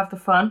 We did have the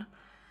fun.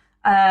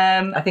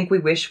 I think we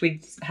wish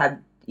we'd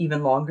had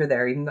even longer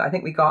there, even though I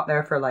think we got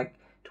there for like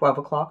 12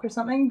 o'clock or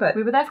something, but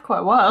We were there for quite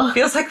a while.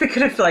 feels like we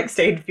could have like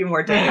stayed a few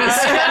more days.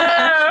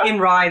 In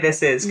Rye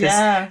this is,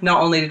 because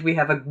not only did we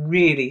have a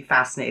really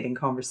fascinating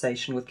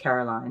conversation with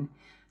Caroline,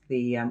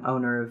 the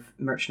owner of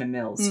Merchant &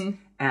 Mills,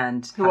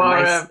 and Who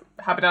are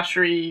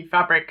haberdashery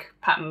fabric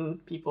pattern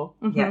people.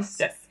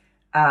 Yes.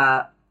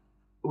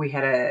 We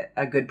had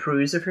a good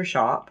peruse of her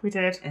shop. We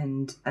did.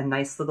 And a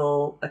nice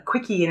little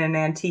quickie in an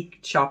antique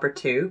shop or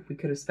two. We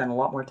could have spent a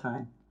lot more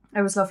time.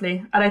 It was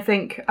lovely. And I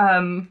think,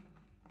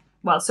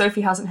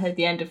 Sophie hasn't heard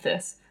the end of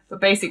this,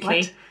 but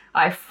basically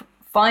I've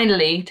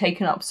finally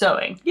taken up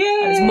sewing.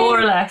 Yay! And it's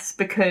more or less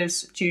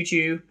because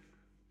Juju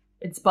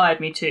inspired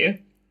me to.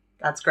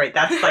 That's great.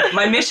 That's like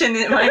my mission,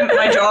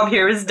 my job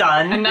here is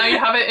done. And now you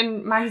have it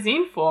in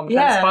magazine form to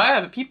Yeah. inspire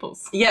other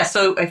people's. Yeah,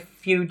 so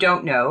if you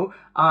don't know,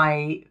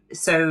 I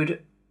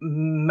sewed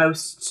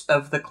most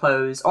of the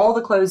clothes, all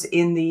the clothes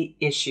in the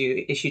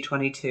issue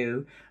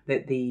 22,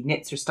 that the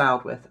knits are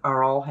styled with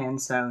are all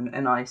hand sewn,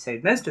 and I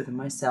sewed most of them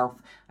myself.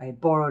 I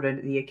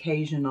borrowed the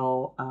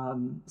occasional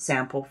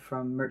sample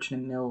from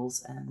Merchant &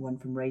 Mills and one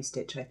from Ray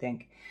Stitch, I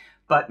think.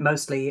 But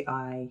mostly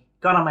I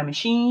got on my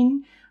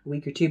machine a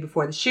week or two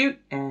before the shoot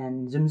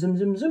and zoom, zoom,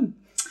 zoom, zoom.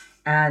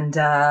 And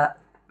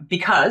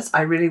because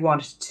I really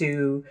wanted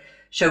to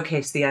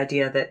showcase the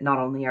idea that not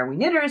only are we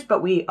knitters,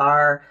 but we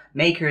are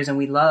makers and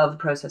we love the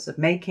process of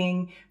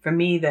making. For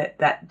me,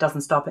 that doesn't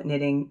stop at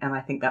knitting, and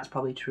I think that's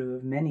probably true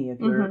of many of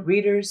your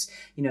readers.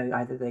 You know,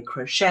 either they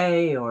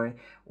crochet or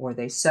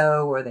they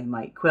sew, or they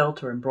might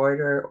quilt or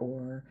embroider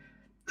or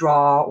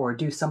draw or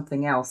do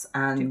something else.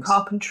 And Do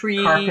carpentry,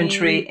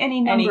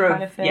 any number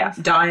kind of things. Yeah,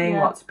 dyeing.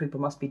 Yeah. Lots of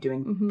people must be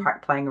doing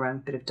playing around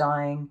with a bit of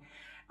dyeing.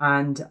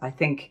 And I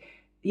think,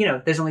 you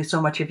know, there's only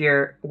so much of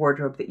your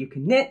wardrobe that you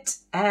can knit,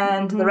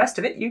 and the rest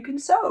of it you can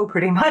sew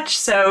pretty much.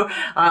 So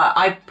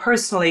I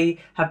personally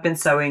have been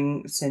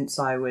sewing since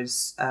I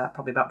was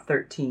probably about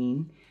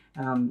 13.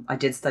 I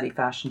did study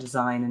fashion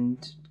design,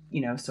 and,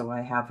 you know, so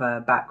I have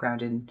a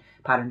background in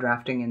pattern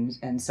drafting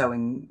and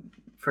sewing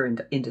for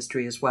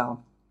industry as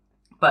well.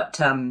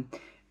 But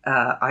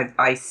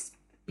I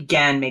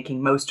began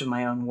making most of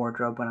my own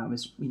wardrobe when I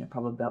was, you know,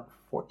 probably about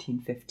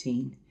 14,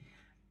 15.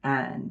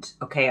 And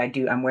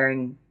I'm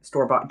wearing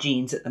store-bought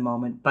jeans at the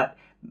moment, but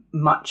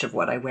much of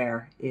what I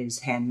wear is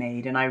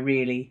handmade, and I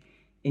really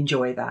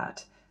enjoy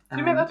that. Did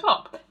you make that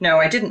top? No,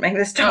 I didn't make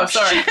this top. Oh,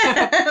 sorry.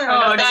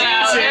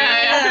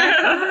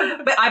 Yeah.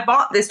 But I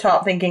bought this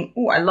top thinking,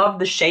 I love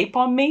the shape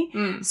on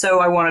me, so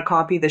I want to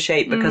copy the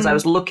shape, because I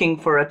was looking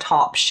for a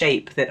top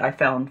shape that I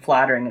found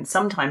flattering, and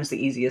sometimes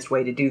the easiest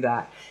way to do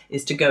that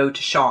is to go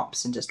to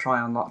shops and just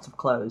try on lots of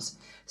clothes.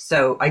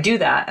 So I do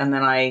that, and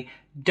then I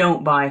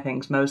don't buy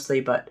things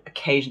mostly, but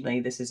occasionally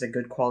this is a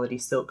good quality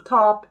silk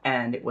top,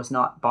 and it was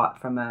not bought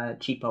from a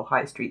cheapo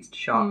high street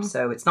shop,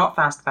 so it's not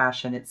fast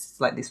fashion, it's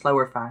slightly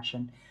slower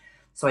fashion.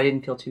 So I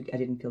didn't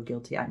feel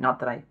guilty. Not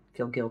that I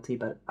feel guilty,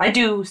 but I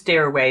do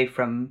steer away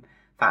from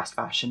fast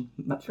fashion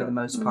for the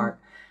most part,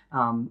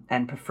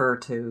 and prefer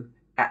to,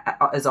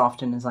 as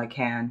often as I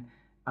can,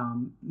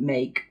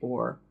 make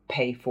or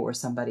pay for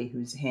somebody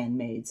who's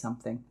handmade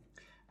something.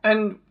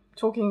 And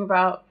talking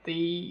about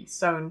the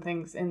sewn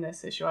things in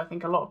this issue, I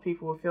think a lot of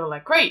people will feel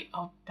like, great,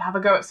 I'll have a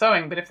go at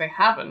sewing. But if they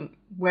haven't,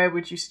 where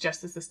would you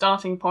suggest as the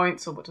starting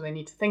points, or what do they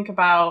need to think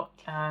about?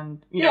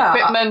 And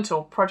equipment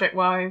or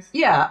project-wise?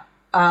 Yeah,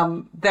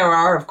 there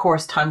are, of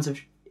course, tons of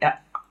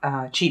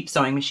cheap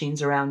sewing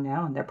machines around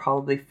now, and they're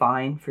probably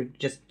fine for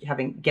just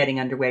getting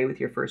underway with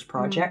your first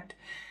project.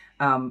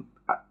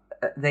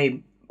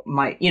 They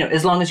might,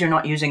 as long as you're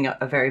not using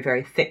a very,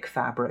 very thick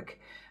fabric,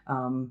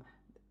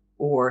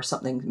 or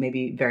something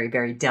maybe very,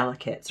 very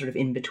delicate, sort of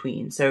in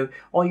between. So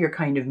all your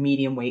kind of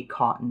medium weight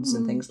cottons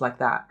and things like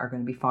that are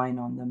going to be fine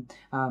on them.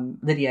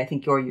 Lydia, I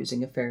think you're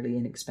using a fairly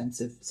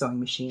inexpensive sewing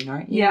machine,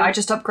 aren't you? Yeah, I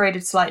just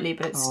upgraded slightly,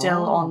 but it's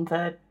still on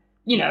the,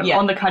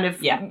 on the kind of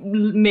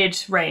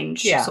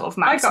mid-range sort of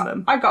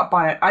maximum.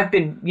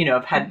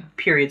 I've had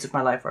periods of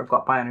my life where I've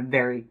got by on a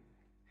very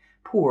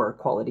poor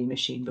quality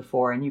machine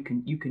before, and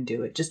you can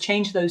do it. Just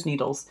change those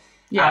needles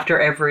after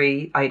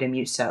every item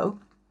you sew.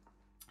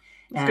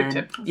 That's a good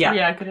tip.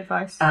 Yeah, good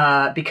advice.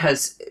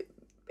 Because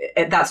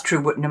that's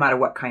true no matter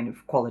what kind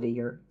of quality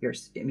your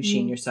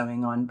machine you're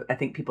sewing on. But I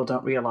think people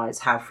don't realize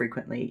how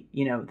frequently,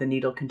 the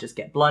needle can just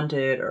get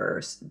blunted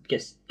or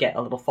just get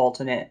a little fault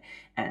in it,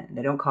 and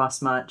they don't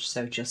cost much.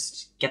 So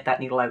just get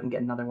that needle out and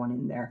get another one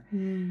in there.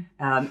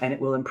 And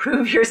it will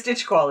improve your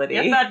stitch quality.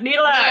 Get that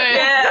needle out.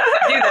 Yeah,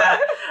 do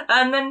that.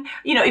 And then,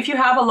 if you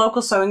have a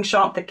local sewing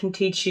shop that can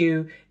teach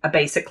you a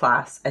basic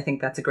class, I think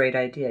that's a great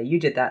idea. You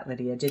did that,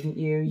 Lydia, didn't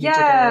you?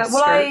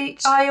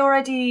 I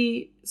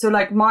already... So,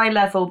 like, my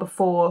level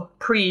before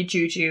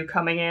pre-Juju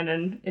coming in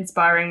and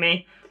inspiring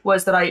me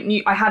was that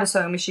I had a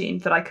sewing machine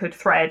that I could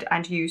thread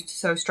and use to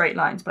sew straight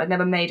lines, but I'd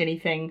never made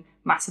anything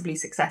massively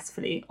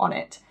successfully on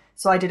it.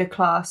 So I did a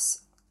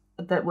class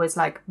that was,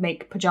 like,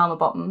 make pyjama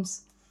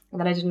bottoms,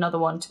 and then I did another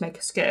one to make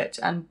a skirt,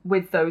 and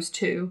with those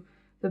two,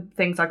 the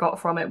things I got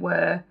from it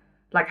were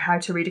like how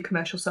to read a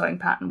commercial sewing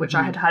pattern, which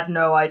I had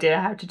no idea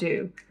how to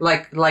do.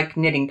 Like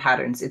knitting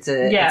patterns. It's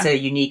a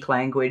unique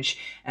language,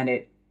 and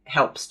it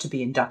helps to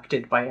be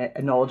inducted by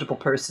a knowledgeable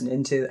person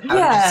into how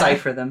to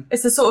decipher them.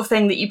 It's the sort of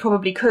thing that you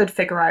probably could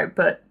figure out,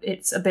 but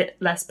it's a bit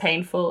less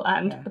painful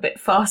and a bit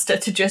faster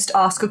to just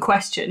ask a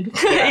question.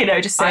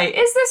 Just say,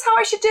 is this how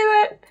I should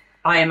do it?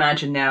 I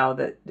imagine now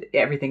that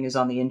everything is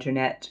on the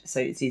internet, so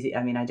it's easy.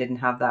 I mean, I didn't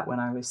have that when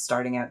I was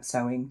starting out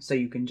sewing, so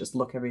you can just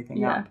look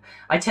everything up.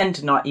 I tend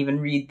to not even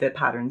read the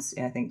patterns,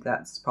 and I think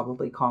that's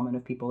probably common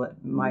of people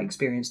at my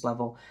experience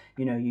level.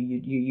 You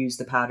use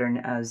the pattern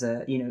as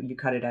you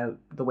cut it out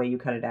the way you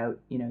cut it out.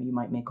 You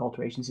might make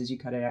alterations as you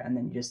cut it out, and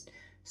then you just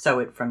sew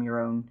it from your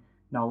own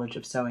knowledge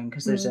of sewing,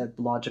 because there's a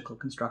logical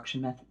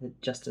construction method,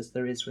 just as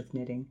there is with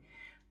knitting.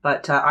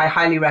 But I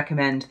highly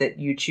recommend that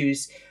you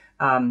choose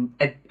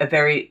a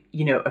very,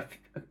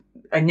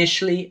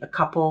 initially a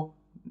couple,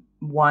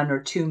 one or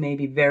two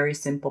maybe very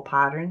simple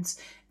patterns,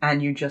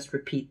 and you just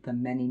repeat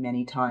them many,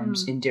 many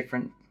times in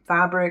different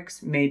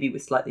fabrics, maybe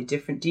with slightly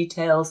different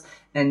details,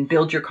 and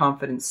build your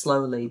confidence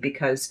slowly,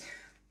 because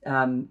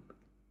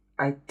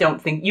I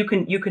don't think you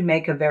can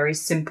make a very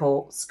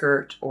simple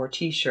skirt or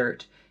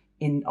t-shirt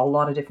in a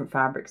lot of different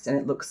fabrics, and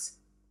it looks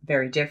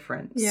very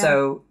different.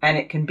 So, and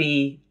it can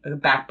be a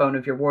backbone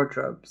of your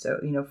wardrobe. So,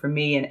 for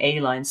me, an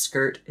A-line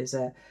skirt is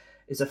a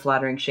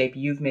flattering shape.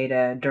 You've made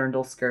a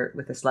dirndl skirt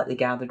with a slightly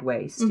gathered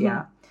waist,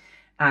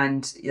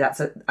 and that's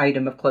an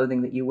item of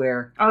clothing that you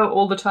wear. Oh,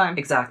 all the time.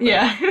 Exactly.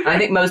 Yeah. I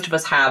think most of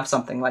us have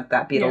something like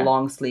that, be it a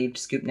long-sleeved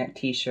scoop neck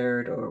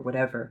t-shirt or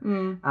whatever.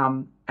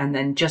 And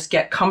then just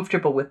get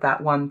comfortable with that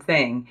one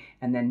thing,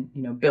 and then,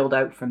 build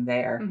out from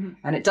there.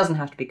 And it doesn't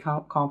have to be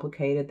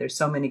complicated. There's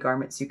so many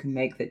garments you can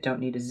make that don't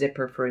need a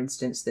zipper, for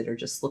instance, that are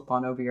just slip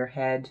on over your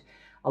head.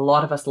 A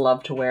lot of us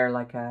love to wear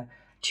like a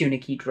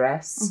tunicky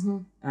dress,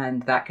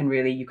 and that can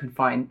really, you can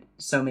find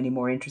so many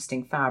more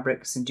interesting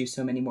fabrics and do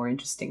so many more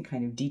interesting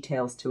kind of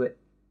details to it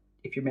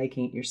if you're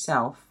making it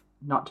yourself.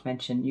 Not to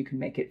mention you can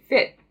make it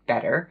fit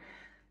better,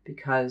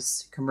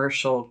 because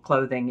commercial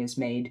clothing is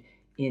made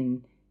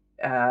in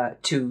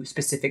to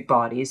specific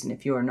bodies, and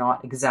if you're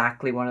not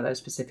exactly one of those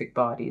specific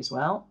bodies,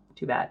 well,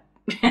 too bad.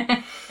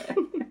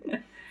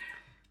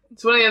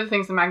 It's one of the other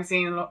things in the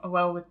magazine,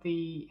 well, with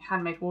the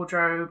handmade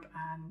wardrobe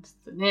and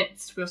the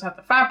knits. We also have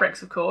the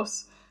fabrics, of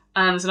course,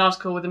 and there's an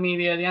article with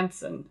Amelia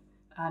Jensen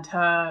and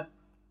her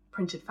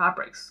printed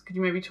fabrics. Could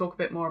you maybe talk a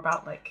bit more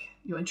about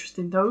your interest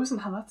in those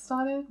and how that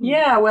started?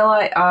 Yeah, well,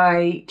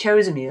 I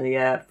chose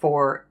Amelia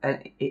for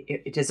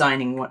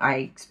designing what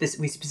we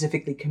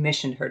specifically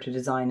commissioned her to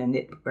design a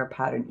knitwear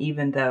pattern,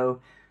 even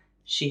though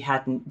she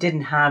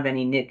didn't have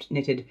any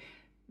knitted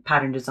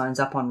pattern designs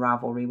up on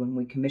Ravelry when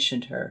we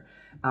commissioned her.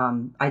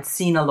 I'd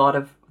seen a lot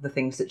of the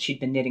things that she'd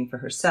been knitting for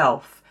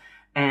herself,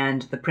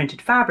 and the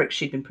printed fabrics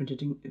she'd been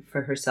printing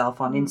for herself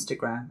on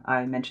Instagram.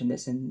 I mentioned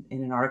this in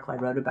an article I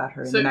wrote about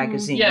her in the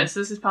magazine. Yes,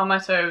 this is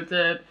Palmetto,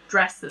 the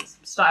dress that's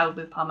styled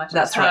with Palmetto.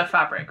 That's right. Her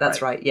fabric.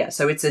 That's right, yeah.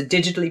 So it's a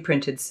digitally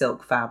printed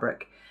silk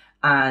fabric.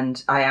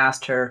 And I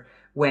asked her,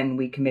 when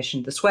we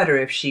commissioned the sweater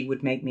if she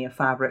would make me a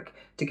fabric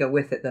to go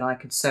with it that I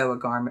could sew a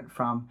garment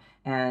from.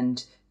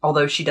 And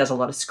although she does a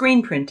lot of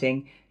screen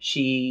printing,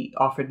 she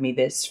offered me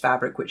this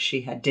fabric which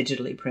she had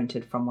digitally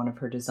printed from one of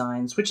her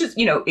designs, which is,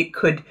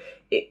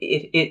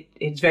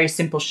 it's very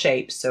simple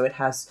shapes, so it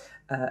has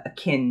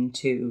akin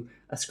to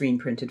a screen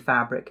printed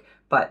fabric,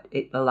 but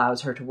it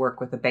allows her to work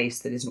with a base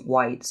that isn't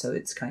white, so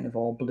it's kind of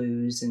all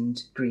blues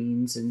and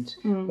greens and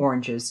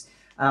oranges.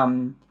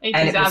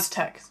 80s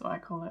Aztec is what I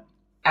call it.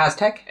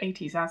 Aztec?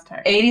 80s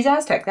Aztec. 80s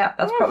Aztec.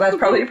 That's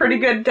probably a pretty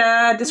good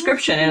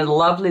description. And it's a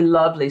lovely,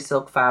 lovely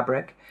silk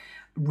fabric,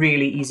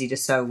 really easy to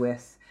sew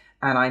with.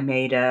 And I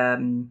made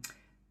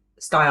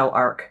Style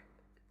Arc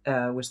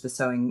was the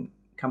sewing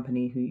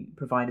company who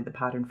provided the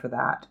pattern for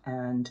that.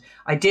 And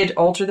I did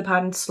alter the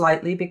pattern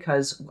slightly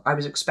because I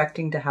was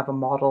expecting to have a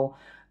model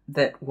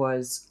that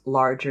was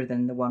larger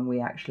than the one we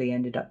actually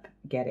ended up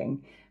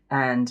getting.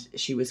 And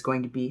she was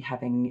going to be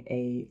having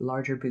a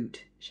larger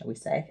boot, shall we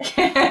say.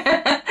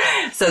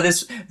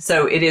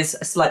 So it is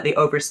slightly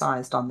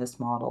oversized on this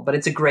model, but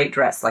it's a great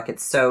dress.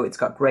 It's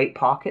got great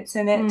pockets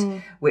in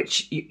it,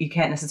 which you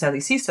can't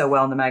necessarily see so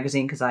well in the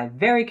magazine because I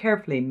very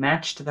carefully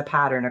matched the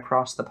pattern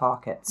across the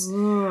pockets.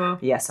 Ooh.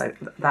 Yes,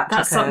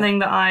 that's something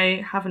that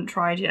I haven't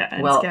tried yet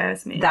and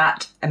scares me.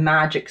 That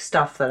magic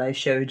stuff that I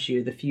showed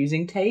you, the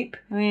fusing tape,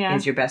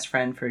 is your best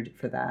friend for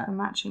that. For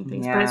matching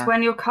things, Yeah. but it's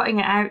when you're cutting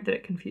it out that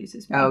it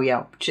confuses me. Oh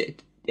yeah,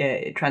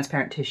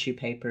 transparent tissue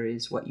paper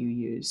is what you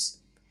use.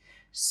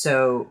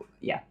 So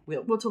yeah,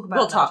 we'll talk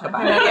about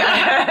it.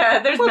 Yeah.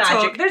 There's We'll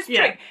magic. talk. There's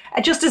Yeah. trick.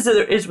 Just as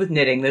there is with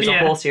knitting, there's a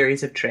whole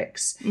series of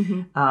tricks.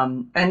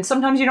 Mm-hmm. And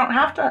sometimes you don't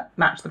have to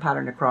match the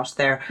pattern across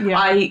there. Yeah.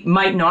 I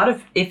might not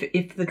have,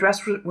 if the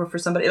dress were for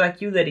somebody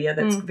like you, Lydia,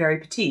 that's very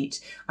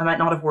petite, I might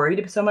not have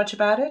worried so much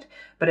about it.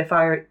 But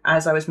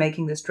as I was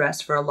making this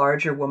dress for a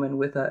larger woman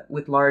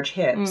with large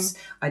hips,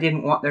 I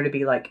didn't want there to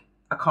be like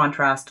a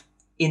contrast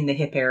in the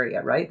hip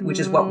area, right? Which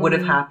is what would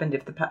have happened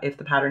if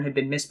the pattern had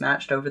been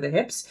mismatched over the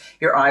hips.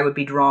 Your eye would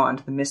be drawn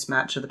to the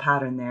mismatch of the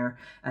pattern there,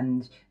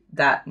 and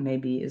that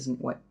maybe isn't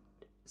what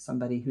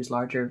somebody who's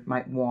larger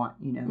might want,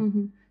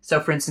 Mm-hmm. So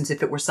for instance,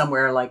 if it were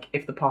somewhere like,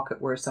 if the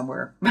pocket were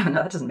somewhere, no,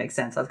 that doesn't make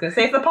sense. I was going to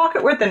say if the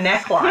pocket were at the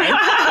neckline,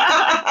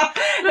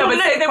 no, but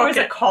say there was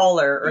a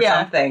collar or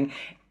something,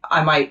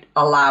 I might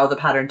allow the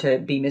pattern to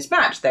be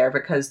mismatched there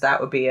because that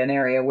would be an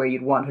area where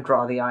you'd want to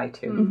draw the eye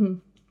to.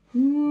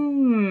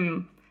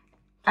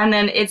 And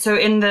then so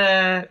in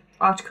the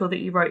article that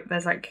you wrote,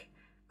 there's like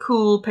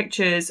cool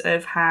pictures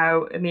of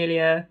how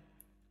Amelia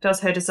does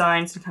her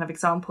designs and kind of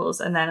examples,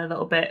 and then a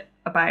little bit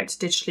about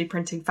digitally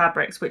printing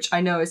fabrics, which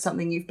I know is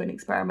something you've been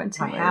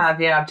experimenting with. I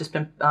have, yeah. I've just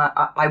been,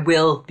 I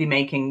will be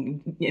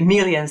making,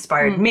 Amelia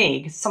inspired me,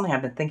 because it's something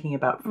I've been thinking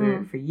about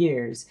for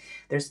years.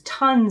 There's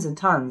tons and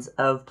tons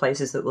of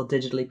places that will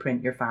digitally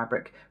print your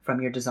fabric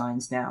from your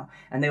designs now,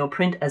 and they will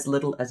print as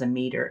little as a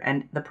meter,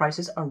 and the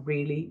prices are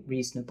really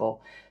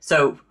reasonable.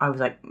 So I was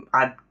like,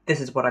 this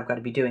is what I've got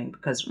to be doing,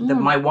 because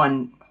my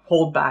one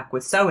holdback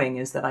with sewing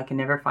is that I can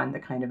never find the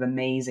kind of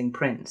amazing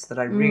prints that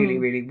I really,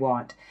 really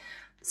want.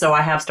 So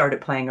I have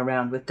started playing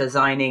around with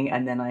designing,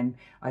 and then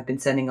I've been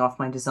sending off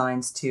my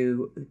designs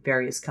to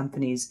various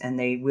companies, and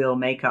they will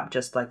make up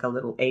just like a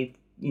little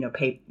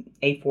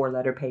A4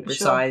 letter paper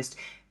sized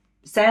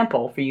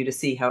sample for you to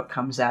see how it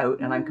comes out.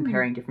 And I'm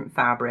comparing different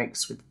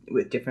fabrics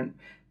with different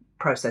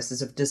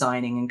processes of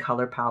designing and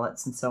color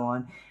palettes and so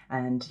on.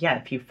 And yeah,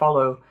 if you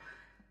follow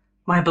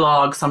my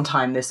blog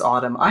sometime this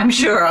autumn, I'm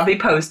sure I'll be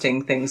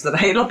posting things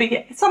there'll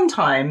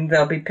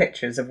be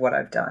pictures of what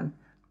I've done.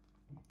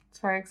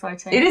 Very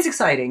exciting. It is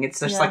exciting.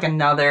 It's just like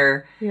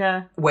another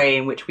way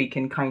in which we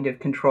can kind of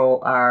control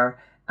our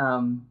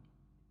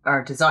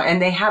design.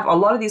 And they have, a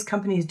lot of these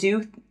companies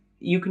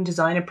you can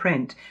design a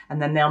print and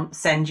then they'll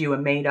send you a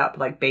made up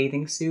like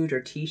bathing suit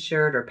or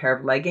t-shirt or pair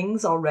of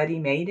leggings already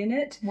made in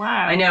it. Wow.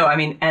 I know. I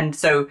mean, and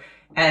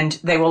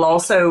they will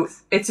also,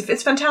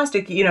 it's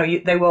fantastic.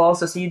 They will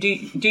also, so you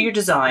do your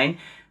design,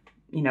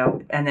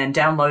 and then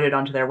download it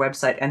onto their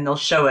website, and they'll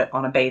show it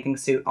on a bathing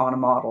suit on a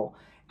model.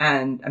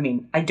 And I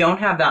mean, I don't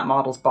have that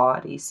model's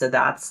body, so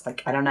that's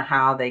like, I don't know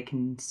how they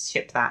can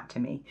ship that to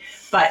me,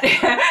 but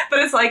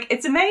it's like,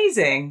 it's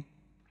amazing.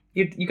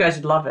 You guys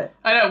would love it.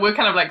 I know, we're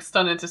kind of like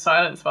stunned into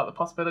silence about the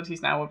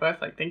possibilities now. We're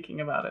both like thinking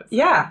about it. So.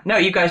 Yeah, no,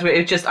 you guys were,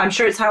 I'm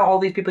sure it's how all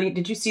these people,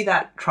 did you see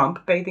that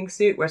Trump bathing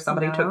suit where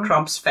somebody took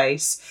Trump's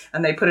face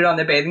and they put it on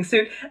their bathing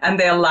suit and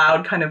they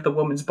allowed kind of the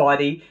woman's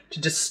body to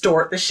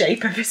distort the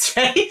shape of his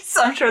face?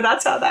 I'm sure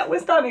that's how that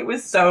was done. It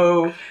was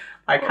so,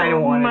 I kind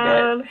of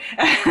wanted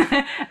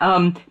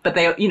it. But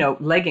they,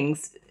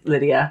 leggings,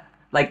 Lydia,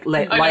 like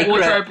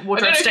wardrobe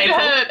staple.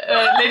 Heard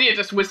Lydia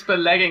just whisper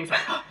leggings,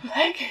 like,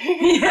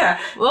 leggings. Yeah.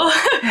 Well,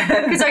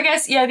 because I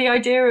guess, the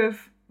idea of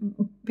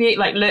being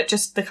like,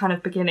 just the kind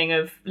of beginning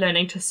of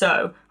learning to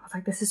sew, I was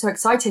like, this is so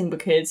exciting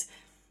because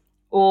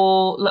a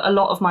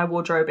lot of my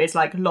wardrobe is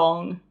like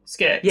long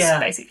skirts,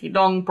 basically,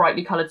 long,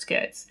 brightly coloured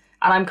skirts.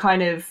 And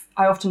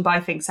I often buy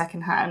things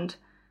secondhand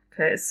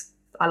because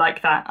I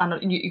like that.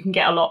 And you can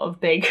get a lot of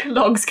big,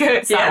 long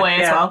skirts that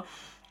way as well.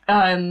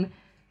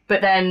 but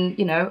then,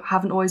 you know,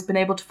 haven't always been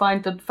able to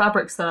find the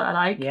fabrics that I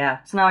like. Yeah.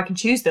 So now I can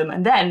choose them.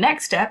 And then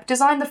next step,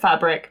 design the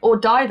fabric or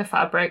dye the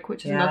fabric,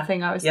 which is another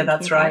thing I was thinking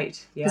that's about.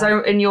 right. Because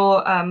in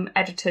your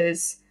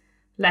editor's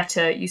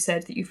letter, you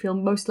said that you feel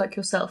most like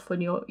yourself when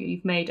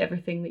you've made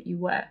everything that you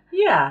wear.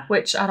 Yeah.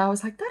 And I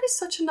was like, that is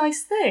such a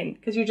nice thing.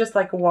 Because you're just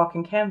like a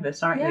walking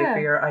canvas, aren't you, Yeah. for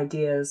your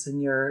ideas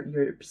and your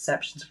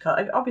perceptions of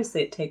color.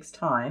 Obviously, it takes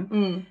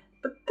time,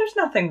 but there's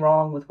nothing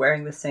wrong with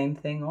wearing the same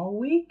thing all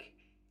week.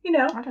 You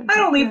know, I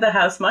don't leave the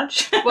house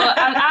much. Well,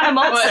 and Anna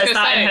Mott Well, I was says gonna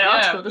that in say, her yeah.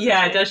 article, doesn't she?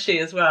 Yeah, does she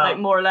as well? Like,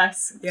 more or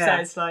less Yeah.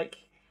 says, like,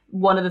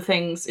 one of the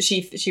things,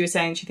 she was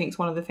saying she thinks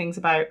one of the things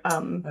about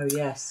oh,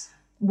 yes.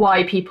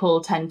 why people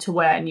tend to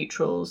wear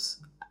neutrals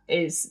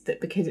is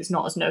that because it's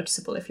not as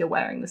noticeable if you're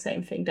wearing the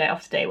same thing day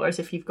after day, whereas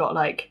if you've got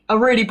like a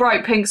really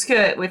bright pink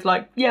skirt with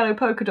like yellow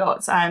polka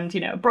dots and, you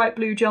know, a bright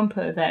blue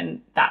jumper,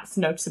 then that's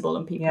noticeable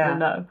and people will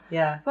know.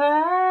 Yeah.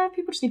 But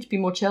people just need to be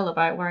more chill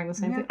about wearing the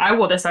same thing. I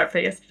wore this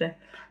outfit yesterday.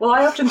 Well,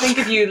 I often think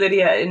of you,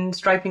 Lydia, in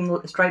striped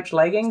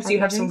leggings. You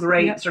have some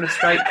great sort of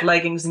striped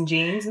leggings and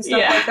jeans and stuff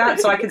like that.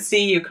 So I could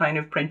see you kind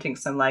of printing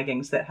some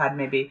leggings that had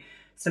maybe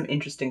some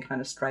interesting kind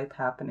of stripe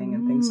happening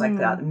and things like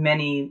that.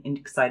 Many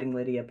exciting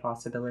Lydia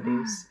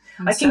possibilities.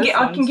 I'll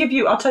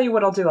tell you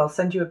what I'll do. I'll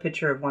send you a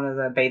picture of one of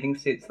the bathing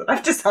suits that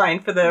I've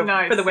designed for the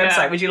website.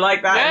 Yeah. Would you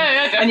like that? Yeah,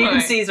 definitely. And you can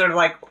see sort of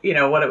like, you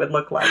know, what it would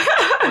look like.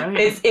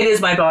 It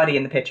is my body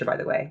in the picture, by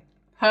the way.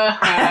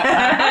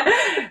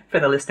 For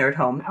the listener at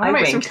home. I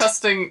make winked.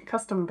 some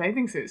custom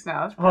bathing suits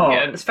now. That's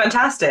brilliant. It's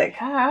fantastic.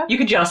 Yeah. You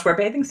could just wear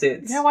bathing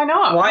suits. Yeah, why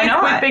not? Why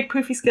not? With big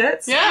poofy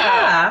skirts.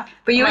 Yeah.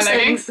 But you My were saying,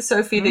 leggings.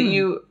 Sophie, that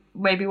you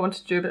maybe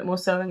wanted to do a bit more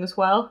sewing as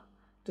well.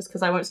 Just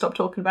because I won't stop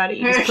talking about it,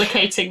 you're just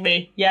placating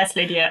me. Yes,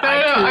 Lydia,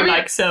 I mean,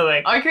 like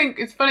sewing. I think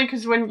it's funny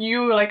because when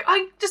you were like,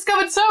 I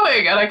discovered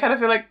sewing, and I kind of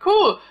feel like,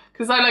 cool,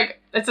 because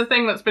it's a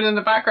thing that's been in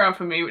the background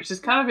for me, which has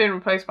kind of been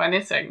replaced by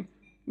knitting,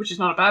 which is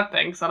not a bad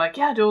thing. So I'm like,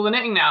 I do all the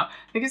knitting now.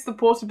 I think it's the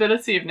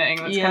portability of knitting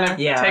that's kind of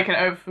taken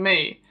over for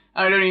me.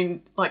 I would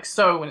only like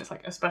sew when it's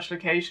like a special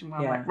occasion where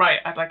I'm like, right,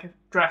 I'd like a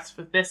dress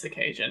for this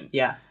occasion.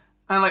 Yeah.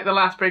 And like the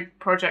last big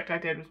project I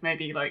did was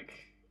maybe like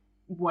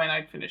when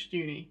I'd finished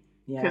uni,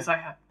 because I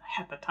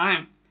had the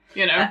time,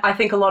 you know. I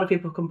think a lot of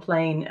people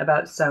complain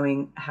about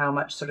sewing, how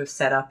much sort of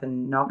setup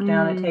and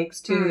knockdown it takes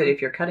too. That if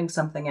you're cutting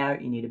something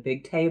out, you need a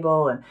big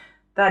table, and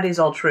that is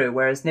all true.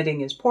 Whereas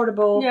knitting is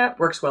portable,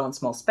 works well in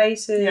small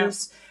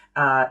spaces.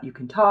 You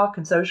can talk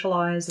and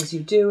socialize as you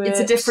do it. It's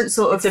a different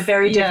sort of... It's a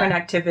very different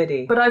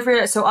activity. But I've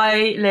realised, so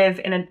I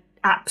live in an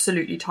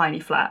absolutely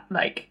tiny flat,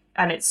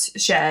 and it's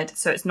shared,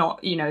 so it's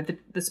not, you know,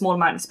 the small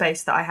amount of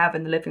space that I have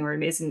in the living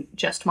room isn't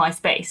just my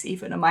space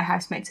even, and my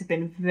housemates have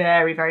been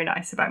very, very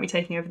nice about me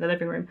taking over the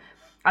living room.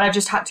 And I've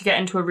just had to get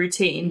into a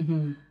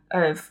routine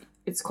of,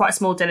 it's quite a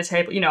small dinner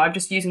table, you know, I'm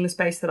just using the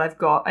space that I've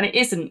got, and it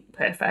isn't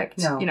perfect.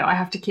 No. You know, I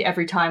have to keep,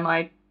 every time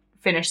I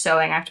finish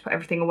sewing, I have to put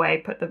everything away,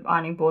 put the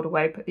ironing board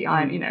away, put the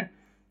iron, you know.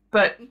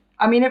 But,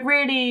 I mean, it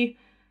really,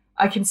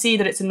 I can see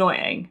that it's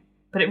annoying,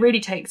 but it really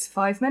takes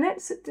 5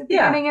 minutes at the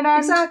beginning and end.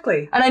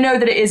 Exactly. And I know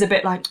that it is a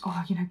bit like,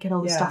 you know, get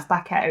all the stuff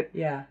back out.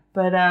 Yeah.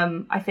 But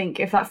I think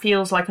if that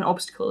feels like an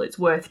obstacle, it's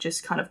worth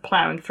just kind of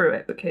ploughing through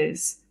it,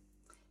 because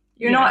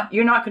you're not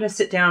going to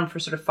sit down for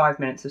sort of 5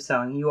 minutes of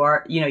sewing. You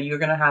are, you know, you're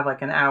going to have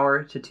like an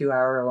hour to 2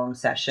 hour long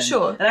session.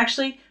 Sure. And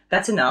actually,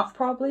 that's enough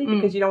probably,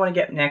 because you don't want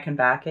to get neck and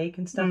backache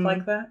and stuff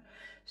like that.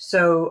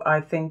 So I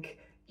think,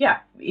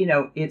 you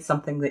know, it's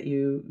something that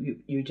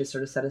you just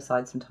sort of set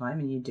aside some time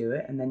and you do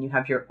it, and then you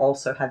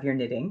also have your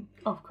knitting.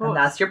 Of course. And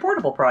that's your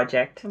portable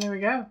project. And there we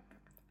go.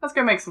 Let's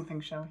go make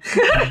something, shall we?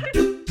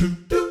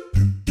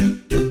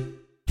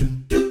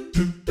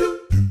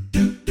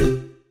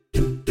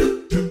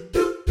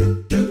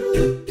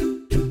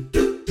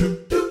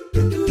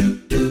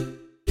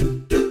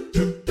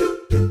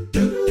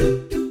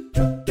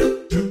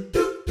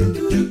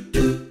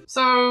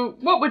 So,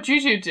 what would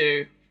Juju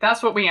do?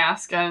 That's what we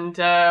ask, and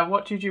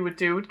what Juju would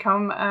do would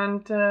come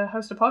and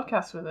host a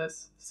podcast with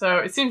us. So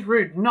it seems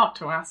rude not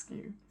to ask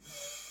you.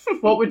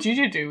 What would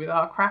Juju do with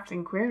our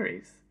crafting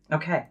queries?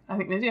 Okay. I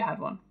think Lydia had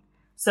one.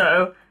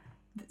 So,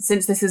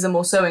 since this is a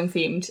more sewing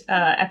themed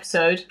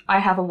episode, I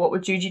have a what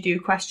would Juju do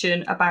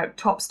question about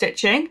top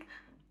stitching,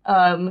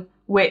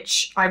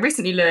 which I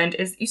recently learned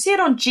is, you see it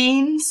on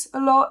jeans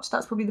a lot.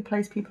 That's probably the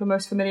place people are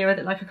most familiar with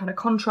it, like a kind of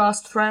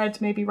contrast thread,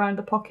 maybe around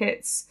the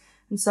pockets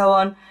and so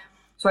on.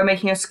 So I'm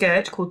making a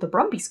skirt called the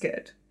Brumby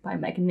skirt by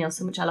Megan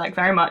Nielsen, which I like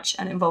very much,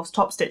 and it involves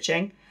top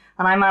stitching.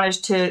 And I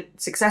managed to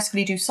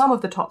successfully do some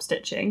of the top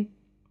stitching,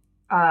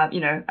 you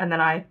know, and then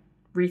I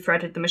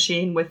rethreaded the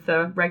machine with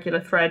the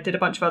regular thread, did a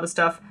bunch of other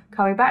stuff,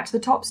 coming back to the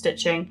top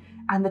stitching,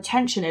 and the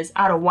tension is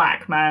out of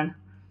whack, man.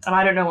 And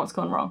I don't know what's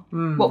gone wrong.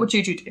 What would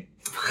Juju do?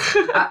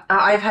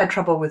 I've had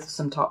trouble with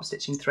some top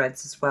stitching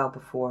threads as well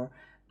before.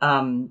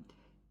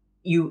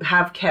 you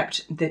have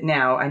kept that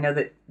now. I know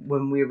that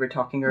when we were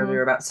talking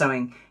earlier about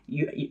sewing,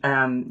 you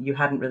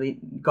hadn't really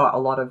got a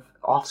lot of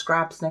off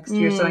scraps next to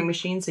your sewing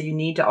machine, so you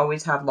need to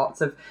always have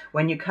lots of,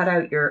 when you cut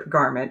out your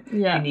garment,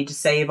 you need to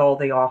save all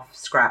the off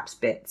scraps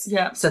bits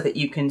so that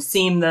you can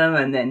seam them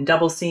and then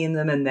double seam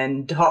them and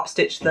then top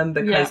stitch them,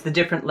 because the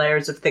different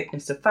layers of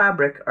thickness of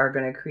fabric are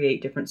going to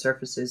create different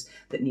surfaces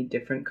that need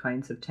different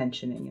kinds of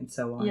tensioning and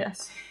so on.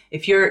 Yes.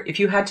 If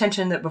you had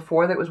tension that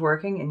before that was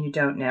working and you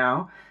don't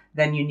now,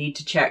 then you need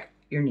to check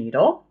your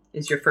needle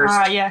is your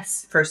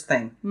first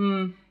thing.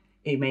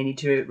 You may need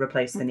to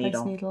replace the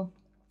needle.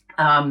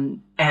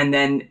 And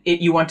then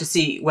you want to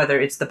see whether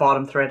it's the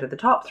bottom thread or the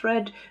top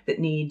thread that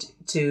need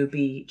to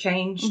be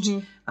changed,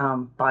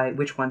 by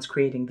which one's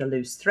creating the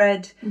loose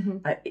thread.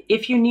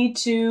 If you need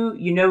to,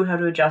 you know how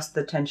to adjust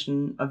the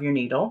tension of your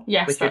needle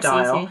with your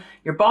dial. Easy.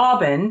 Your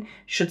bobbin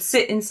should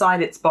sit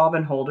inside its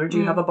bobbin holder. Do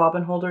you have a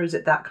bobbin holder? Is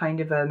it that kind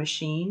of a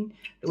machine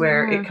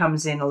where it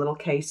comes in a little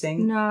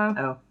casing? No.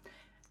 Oh.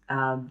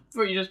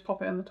 Or you just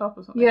pop it in the top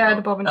or something? Yeah,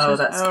 the bobbin.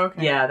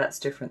 That's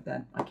different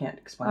then. I can't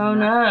explain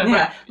that. No.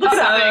 Yeah. Look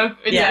at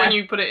It's when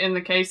you put it in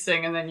the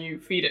casing and then you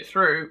feed it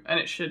through, and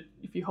it should,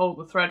 if you hold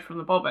the thread from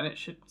the bobbin, it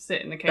should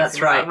sit in the casing.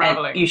 That's right.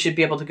 Unraveling. And you should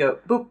be able to go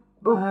boop,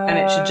 boop, and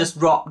it should just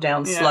drop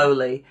down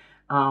slowly.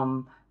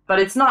 But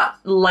it's not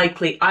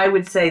likely. I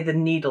would say the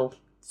needle.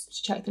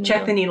 Check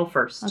the needle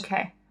first.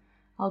 Okay.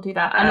 I'll do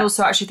that. And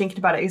also actually thinking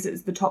about it is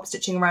it's the top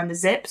stitching around the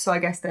zip, so I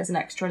guess there's an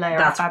extra layer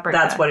of fabric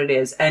That's there. what it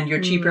is. And your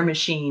cheaper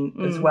machine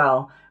as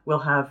well will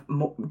have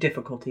more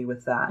difficulty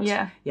with that.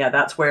 Yeah. Yeah,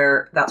 that's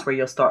where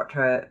you'll start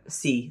to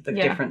see the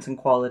difference in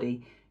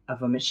quality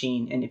of a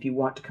machine. And if you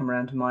want to come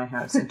around to my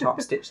house and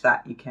top stitch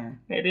that, you can.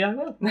 Maybe I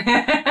will.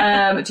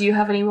 Do you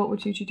have any what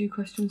would you do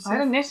questions? I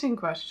had a knitting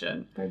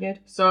question. Very good.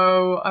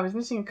 So I was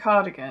knitting a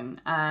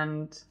cardigan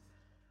and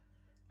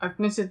I've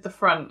knitted the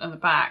front and the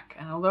back,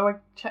 and although I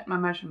checked my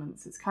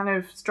measurements, it's kind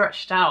of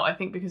stretched out, I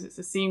think, because it's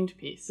a seamed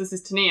piece. This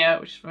is Tania,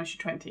 which is from issue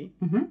 20,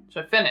 which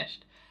I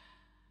finished.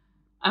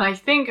 And I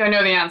think I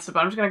know the answer, but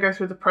I'm just going to go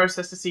through the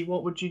process to see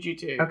what would Juju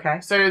do. Okay.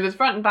 So the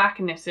front and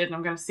back are knitted, and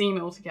I'm going to seam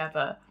it all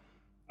together.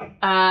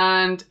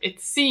 And it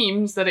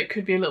seems that it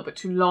could be a little bit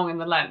too long in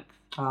the length.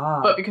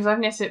 But because I've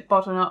knit it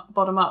bottom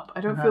up,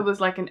 I don't feel there's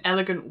like an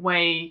elegant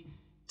way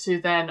to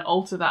then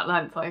alter that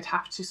length. I'd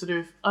have to sort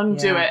of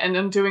undo it, and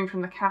undoing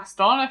from the cast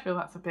on, I feel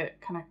that's a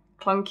bit kind of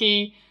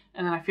clunky,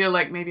 and then I feel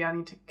like maybe I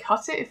need to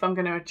cut it if I'm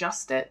going to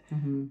adjust it.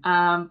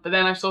 But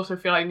then I also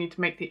feel I need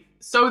to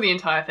sew the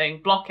entire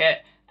thing, block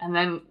it, and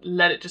then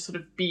let it just sort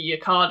of be a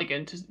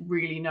cardigan to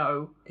really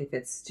know if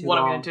it's too what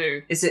long. I'm going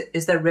to do.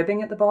 Is there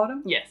ribbing at the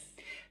bottom? Yes.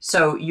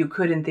 So you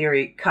could, in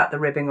theory, cut the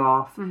ribbing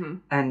off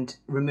and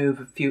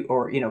remove a few,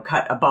 or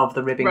cut above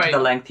the ribbing to the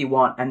length you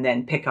want, and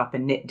then pick up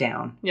and knit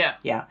down. Yeah.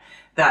 Yeah.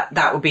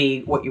 That would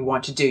be what you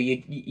want to do.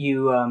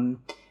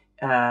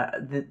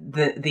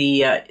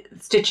 The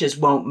stitches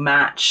won't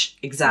match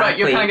exactly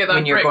you'll kind of get that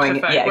when you're going.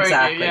 effect, Yeah,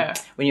 exactly. Yeah.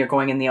 When you're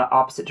going in the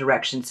opposite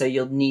direction, so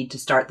you'll need to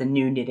start the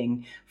new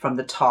knitting from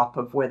the top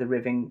of where the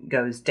ribbing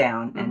goes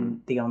down,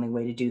 and the only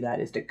way to do that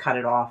is to cut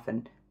it off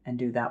and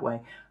do that way.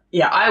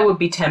 Yeah, I would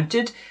be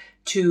tempted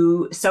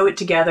to sew it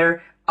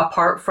together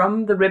apart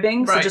from the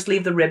ribbing, so just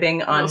leave the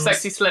ribbing on little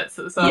sexy slits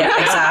at the side. Yeah,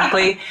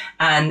 exactly,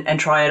 and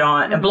try it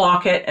on, and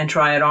block it, and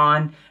try it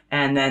on,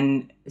 and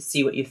then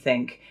see what you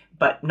think.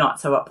 But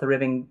not sew up the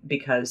ribbing,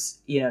 because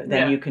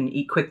then you can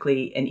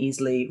quickly and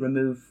easily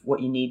remove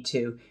what you need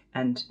to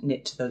and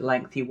knit to the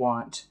length you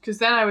want. Because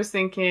then I was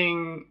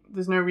thinking,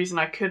 there's no reason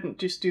I couldn't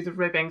just do the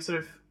ribbing sort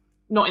of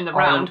not in the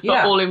round,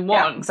 but all in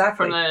one,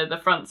 exactly. from the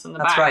fronts and the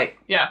back. That's right.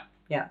 Yeah.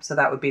 Yeah, so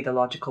that would be the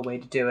logical way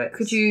to do it.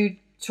 Could you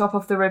chop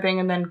off the ribbing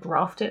and then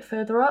graft it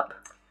further up?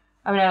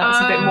 I mean, that's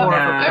a bit more of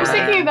a... I was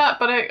thinking of that,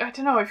 but I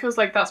don't know, it feels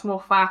like that's more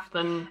faff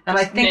than and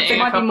I think knitting it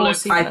might be more of...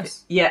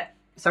 seamless.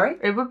 Sorry?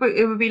 It would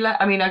be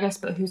I mean, I guess,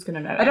 but who's going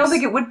to know? I don't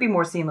think it would be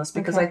more seamless,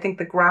 because I think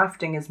the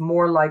grafting is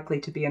more likely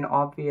to be an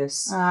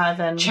obvious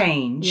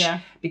change.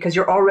 Yeah. Because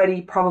you're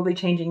already probably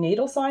changing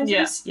needle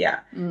sizes. Yeah.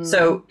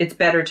 So it's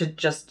better to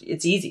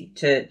it's easy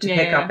to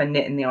pick up and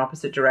knit in the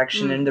opposite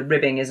direction, and the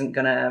ribbing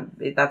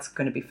that's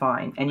going to be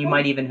fine. And you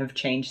might even have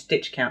changed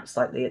stitch count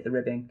slightly at the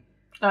ribbing.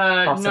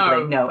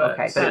 Possibly. No,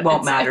 okay. But it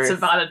won't matter. It's a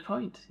valid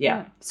point.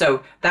 Yeah.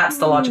 So that's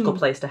the logical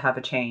place to have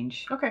a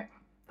change. Okay.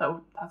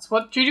 That's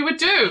what Juju would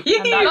do.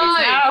 And that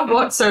is now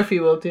what Sophie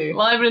will do.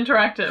 Live and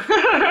interactive.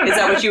 Is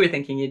that what you were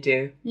thinking you'd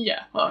do?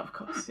 Yeah, well, of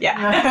course.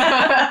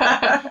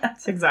 Yeah.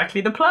 That's exactly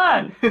the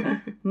plan.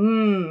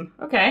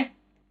 Okay.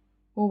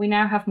 Well, we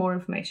now have more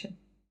information.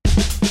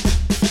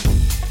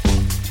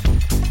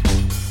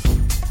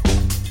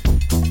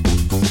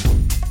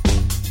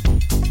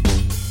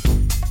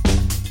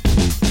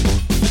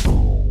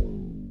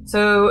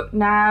 So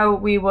now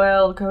we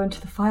will go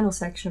into the final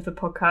section of the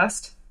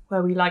podcast,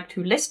 where we like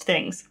to list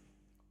things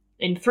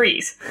in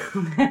threes,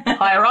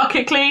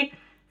 hierarchically,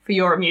 for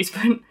your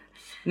amusement.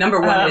 Number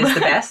one is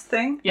the best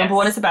thing? Yes. Number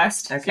one is the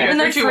best. Okay. Even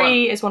though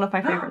 3 is one of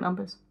my favourite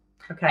numbers.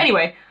 Okay.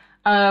 Anyway,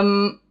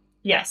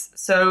 yes,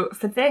 so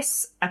for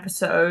this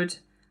episode,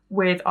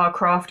 with our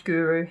craft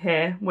guru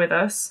here with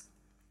us,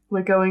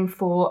 we're going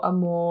for a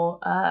more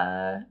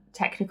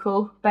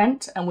technical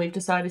bent, and we've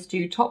decided to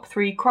do top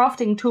 3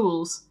 crafting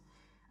tools.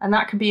 And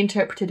that can be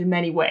interpreted in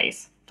many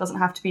ways. Doesn't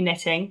have to be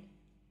knitting.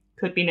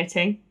 Could be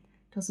knitting.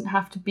 Doesn't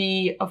have to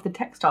be of the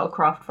textile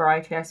craft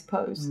variety, I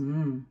suppose.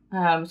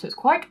 So it's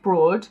quite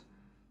broad,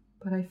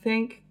 but I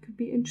think could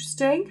be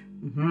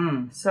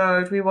interesting.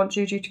 So do we want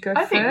Juju to go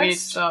first? I think we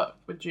start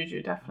with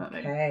Juju, definitely.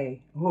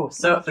 Okay. Oh,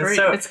 so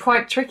It's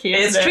quite tricky,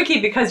 isn't it? it's tricky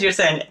because you're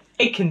saying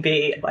it can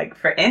be like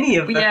for any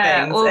of the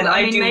things, well, and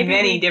I mean, do maybe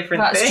many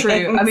different things. That's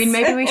true. I mean,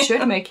 maybe we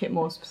should make it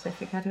more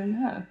specific. I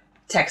don't know.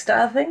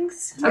 Textile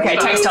things. Okay,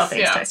 textile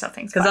Yeah.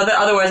 things. Because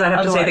otherwise I'd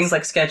have to say Otherwise. things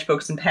like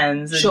sketchbooks and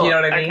pens, and Sure. you know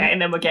what I mean? Okay,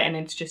 and then we're getting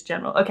into just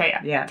general. Okay,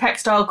 yeah. Yeah.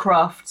 Textile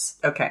crafts.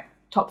 Okay.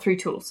 Top 3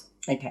 tools.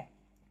 Okay.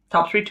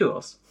 Top 3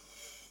 tools.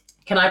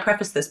 Can I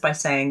preface this by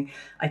saying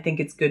I think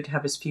it's good to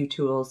have as few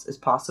tools as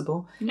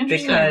possible,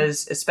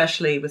 because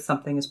especially with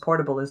something as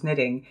portable as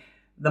knitting,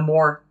 the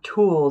more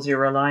tools you're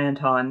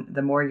reliant on,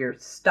 the more you're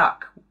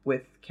stuck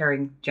with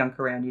carrying junk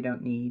around you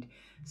don't need.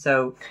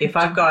 So if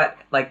I've got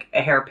like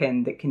a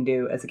hairpin that can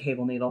do as a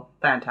cable needle,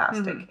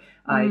 fantastic.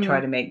 I try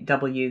to make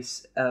double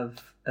use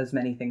of as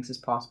many things as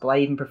possible. I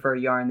even prefer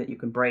yarn that you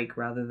can break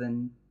rather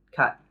than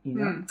cut,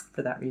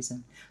 for that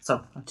reason.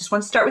 So I just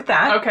want to start with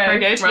that. Okay, Very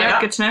good. right.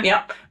 Yeah, good to know.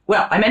 Yeah.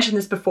 Well, I mentioned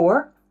this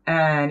before,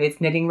 and it's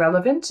knitting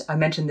relevant. I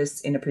mentioned this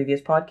in a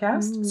previous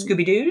podcast.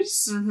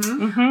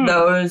 Scooby-Doos.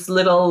 Those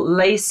little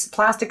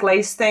plastic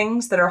lace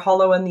things that are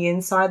hollow on the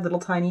inside, little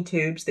tiny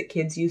tubes that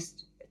kids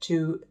used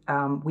to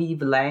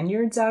weave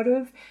lanyards out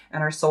of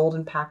and are sold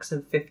in packs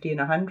of 50 and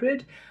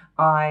 100.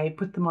 I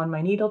put them on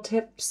my needle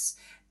tips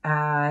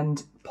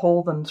and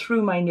pull them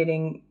through my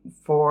knitting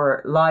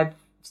for live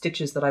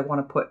stitches that I want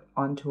to put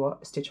onto a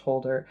stitch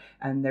holder,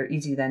 and they're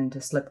easy then to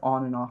slip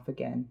on and off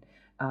again.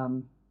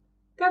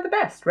 They're the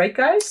best, right,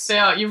 guys? They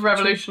are. You've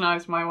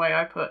revolutionised my way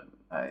I put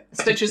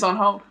stitches on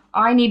hold.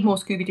 I need more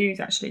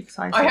Scooby-Doos, actually. Because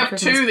I have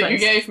 2 that you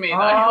gave me that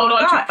I hold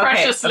on to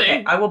preciously.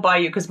 Okay. I will buy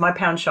you, because my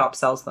pound shop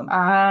sells them.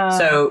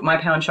 So my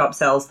pound shop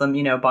sells them,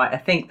 by, I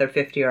think they're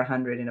 50 or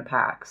 100 in a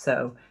pack.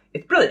 So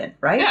it's brilliant,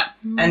 right? Yeah.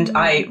 And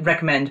I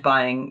recommend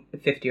buying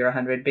 50 or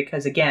 100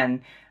 because,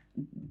 again,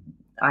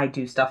 I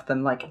do stuff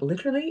them like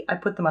literally. I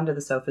put them under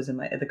the sofas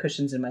the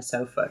cushions in my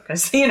sofa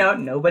because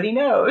nobody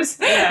knows,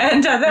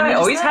 and then I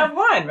always have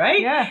one, right?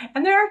 Yeah,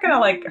 and they aren't gonna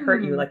like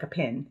hurt you like a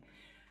pin.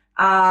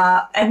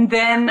 And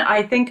then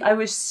I think I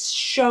was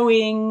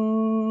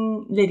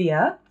showing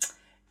Lydia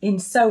in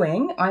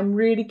sewing. I'm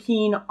really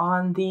keen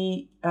on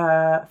the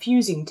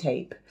fusing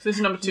tape. So this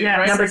is number 2, Yeah,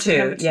 right? Number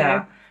two,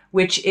 yeah,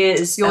 which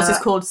is yours is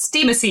called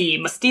Steamer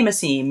Seam. Steamer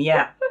Seam,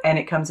 yeah, and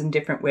it comes in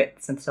different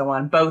widths and so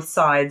on. Both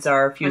sides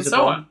are fusible.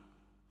 And so on.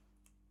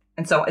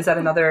 And so, is that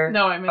another?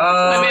 No, I mean, Oh,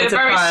 I made it's a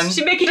very pun.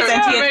 She make it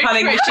Sentient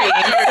punning machine,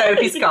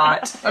 Sophie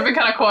Scott. I've been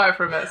kind of quiet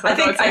for a bit. So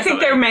I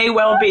think there may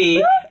well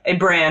be a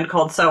brand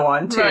called So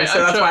On too. Right, so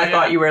I'm that's sure, why I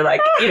thought you were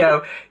like,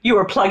 you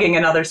were plugging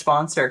another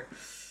sponsor.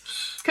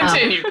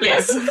 Continue, please.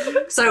 Yes.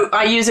 So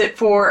I use it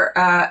for,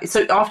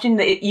 so often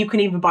you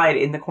can even buy it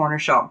in the corner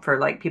shop for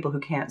like people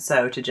who can't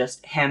sew to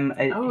just hem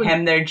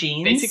their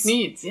jeans. Basic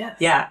needs, yes.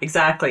 Yeah,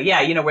 exactly.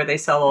 Yeah, where they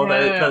sell all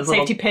those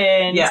Safety little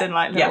pins Yeah, and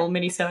like little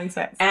mini sewing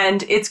sets.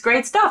 And it's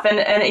great stuff,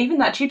 and even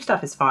that cheap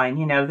stuff is fine.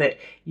 That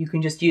you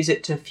can just use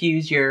it to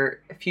fuse your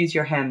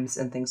hems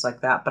and things like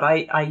that. But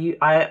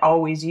I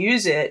always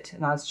use it,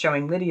 and I was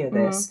showing Lydia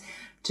this,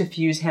 to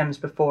fuse hems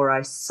before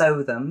I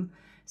sew them,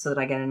 so that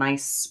I get a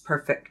nice,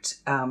 perfect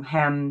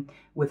hem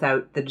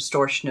without the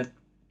distortion of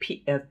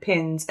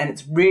pins. And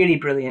it's really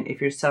brilliant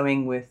if you're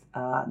sewing with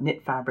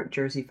knit fabric,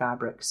 jersey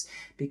fabrics,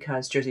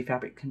 because jersey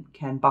fabric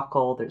can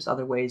buckle. There's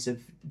other ways of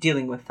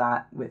dealing with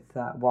that, with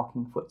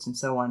walking foots and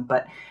so on.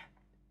 But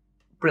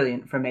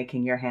brilliant for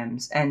making your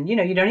hems. And, you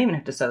don't even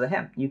have to sew the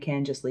hem. You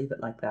can just leave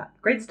it like that.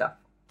 Great stuff.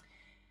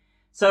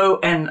 So,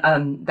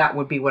 and that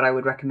would be what I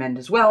would recommend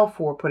as well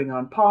for putting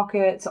on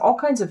pockets, all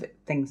kinds of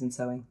things in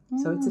sewing.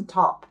 So it's a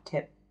top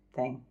tip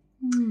thing.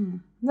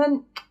 And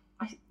then,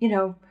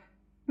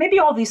 maybe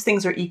all these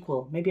things are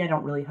equal. Maybe I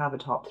don't really have a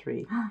top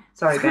 3.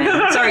 Sorry,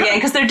 gang,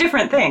 because they're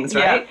different things,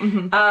 right?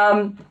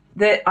 Yeah.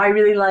 That I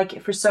really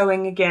like for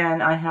sewing.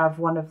 Again, I have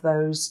one of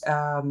those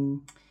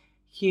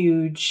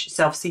huge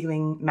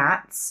self-sealing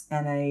mats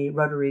and a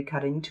rotary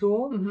cutting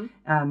tool.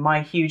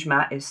 My huge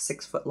mat is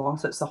 6 foot long,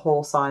 so it's the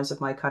whole size of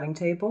my cutting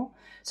table.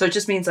 So it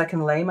just means I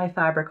can lay my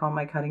fabric on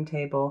my cutting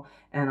table,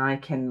 and I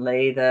can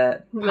lay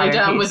the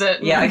down with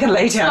it. Yeah, I can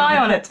lay down Lie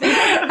on it.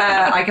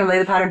 I can lay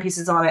the pattern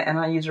pieces on it, and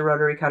I use a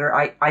rotary cutter.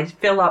 I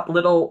fill up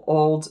little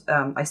old,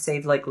 I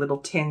save like little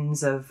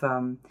tins of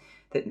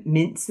that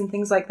mints and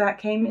things like that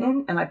came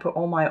in, and I put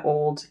all my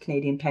old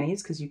Canadian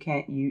pennies, because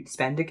you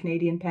spend a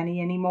Canadian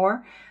penny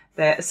anymore.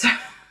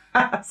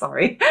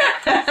 Sorry.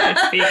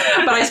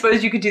 But I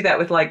suppose you could do that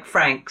with like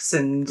francs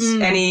and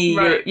any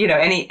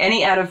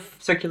out of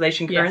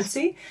circulation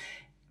currency.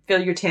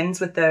 fill your tins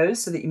with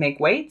those so that you make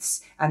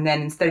weights. And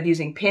then instead of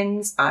using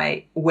pins,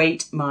 I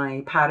weight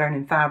my pattern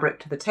and fabric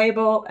to the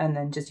table and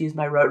then just use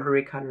my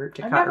rotary cutter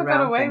to cut around things. I never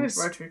got away with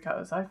rotary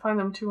cutters. I find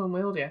them too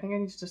unwieldy. I think I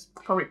need to just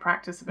probably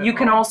practice a bit You more.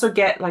 can also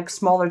get like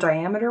smaller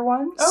diameter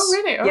ones. Oh,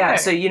 really? Okay. Yeah,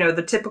 so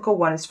the typical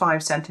one is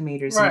 5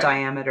 centimeters in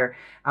diameter.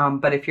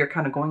 But if you're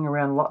kind of going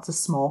around lots of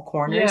small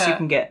corners, you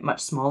can get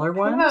much smaller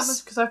ones. I think that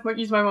was because I've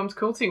used my mum's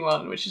quilting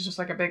one, which is just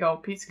like a big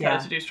old pizza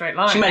cutter to do straight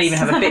lines. She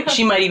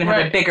might even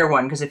have a bigger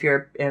one because if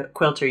you're a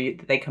quilter,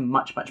 they come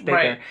much bigger.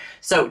 Right.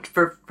 So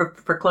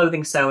for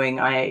clothing sewing,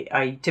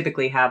 I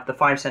typically have the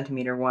 5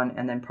 centimeter one,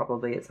 and then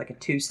probably it's like a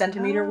 2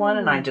 centimeter one,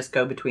 and I just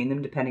go between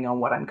them depending on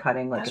what I'm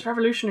cutting. Like that's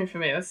revolutionary for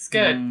me. That's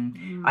good.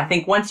 I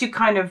think once you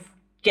kind of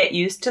get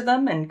used to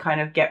them and kind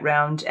of get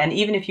round, and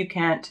even if you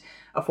can't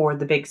afford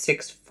the big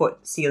 6-foot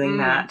ceiling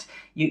mat,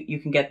 you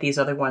can get these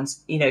other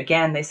ones.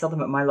 Again, they sell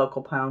them at my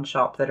local pound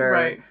shop that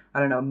are I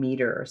don't know, a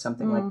meter or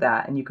something like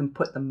that, and you can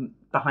put them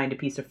behind a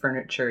piece of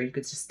furniture. You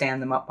could just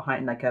stand them up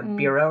behind like a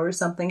bureau or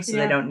something, so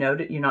they don't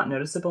you're not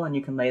noticeable, and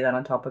you can lay that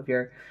on top of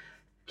your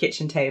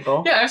kitchen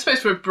table. Yeah, I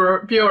suppose for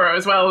a bureau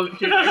as well. But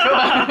you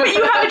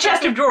have a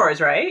chest of drawers,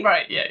 right?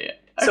 Right. Yeah.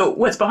 So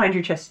what's behind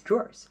your chest of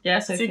drawers? Yeah,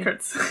 so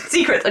Secrets.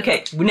 Secrets.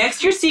 Okay, next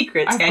to your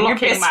secrets and your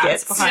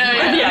biscuits. Behind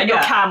and your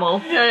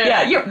camel.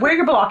 Yeah. Where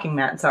your blocking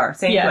mats are,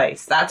 same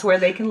place. That's where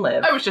they can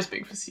live. I was just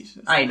being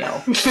facetious. I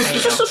know.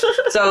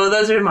 So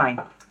those are mine.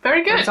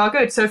 Very good. It's all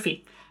good,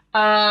 Sophie.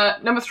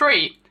 Number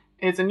 3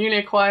 is a newly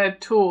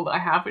acquired tool that I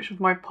have, which was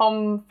my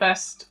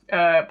PomFest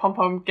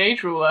pom-pom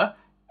gauge ruler,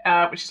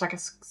 which is like a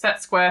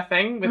set square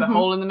thing with a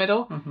hole in the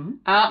middle.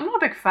 I'm not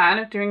a big fan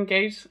of doing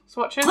gauge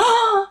swatches,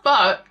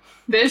 but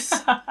this,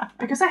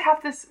 because I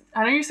have this,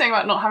 I know you're saying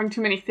about not having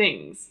too many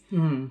things,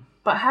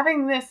 but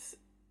having this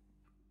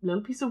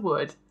little piece of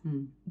wood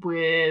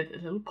with a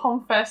little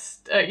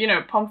PomFest,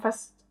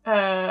 PomFest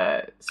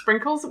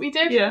sprinkles that we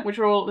did, which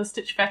are all the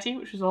Stitch Fetty,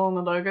 which was all on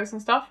the logos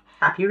and stuff.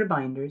 Happy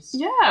reminders.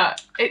 Yeah,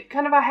 it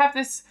kind of, I have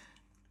this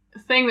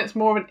thing that's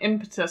more of an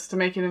impetus to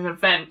make it an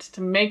event,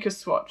 to make a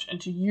swatch,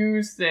 and to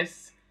use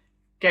this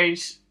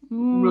gauge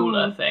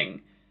ruler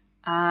thing.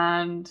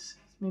 And it's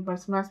made by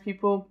some nice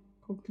people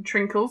called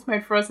Katrinkles,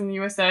 made for us in the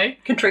USA.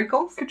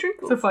 Katrinkles?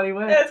 Katrinkles. It's a funny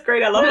word. That's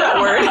great. I love that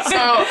word. So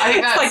I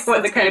think it's like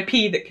what the kind of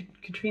pee that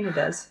Katrina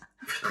does.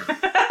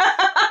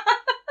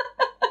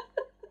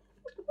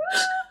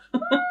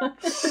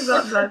 Is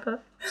that bladder?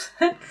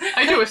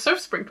 I do a soap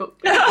sprinkle.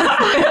 Yeah.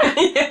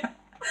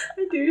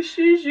 I do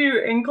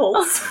Juju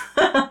ankles.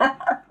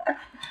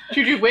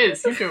 Juju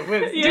whiz. You do a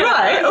whiz. Do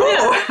I?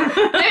 Oh.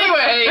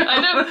 Anyway,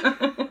 I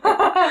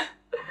don't...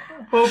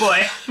 Oh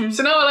boy.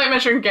 So now I like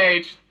measuring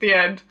gauge. The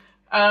end.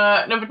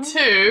 Number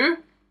 2,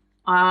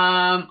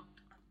 I'd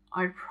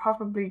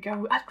probably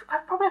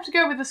have to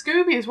go with the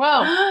Scooby as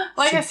well.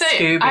 Like I say,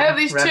 Scooby, I have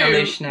these 2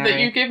 that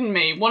you've given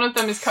me. One of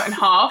them is cut in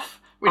half,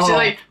 which is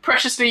like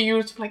preciously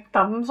used for like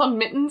thumbs on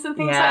mittens and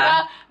things like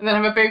that. And then I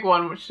have a big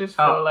one, which is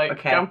for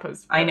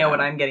jumpers. I know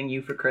what I'm getting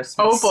you for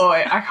Christmas. Oh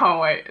boy, I can't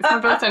wait. It's my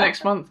birthday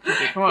next month.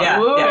 Come on. Yeah,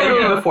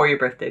 it'll be before your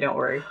birthday, don't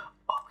worry.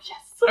 Oh,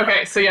 yes.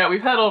 Okay, so yeah,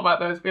 we've heard all about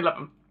those. We love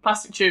them.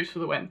 Plastic tubes for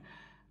the win.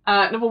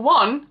 Number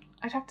 1,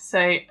 I'd have to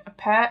say a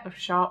pair of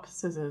sharp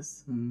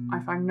scissors. I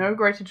find no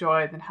greater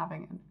joy than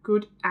having a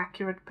good,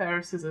 accurate pair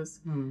of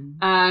scissors.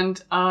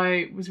 And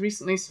I was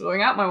recently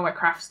sorting out my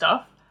craft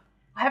stuff.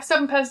 I have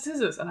 7 pairs of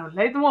scissors, and I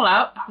laid them all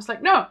out. I was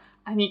like, no,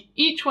 I need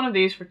each one of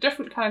these for a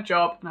different kind of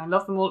job, and I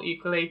love them all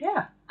equally.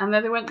 Yeah. And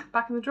then they went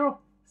back in the drawer.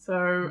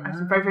 So I have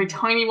some very, very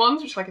tiny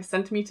ones, which are like a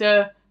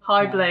centimetre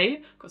high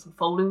blade. Got some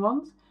folding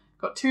ones.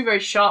 Got 2 very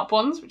sharp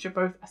ones, which are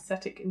both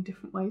aesthetic in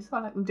different ways, so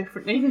I like them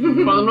differently.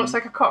 One of them looks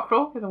like a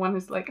cockerel, the other one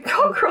is like... A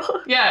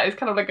cockerel? Yeah, it's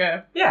kind of like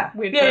a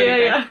weird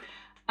yeah.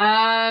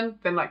 And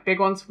then like big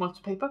ones, one's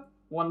for paper,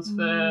 one's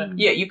for...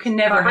 Yeah, you can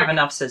never fabric. have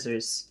enough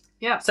scissors.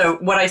 Yeah. So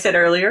what I said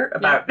earlier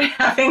about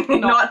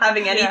not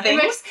having anything,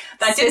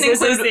 that didn't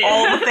include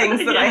all the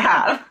things that I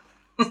have.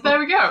 So there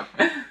we go.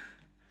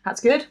 That's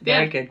good.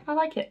 Very good. I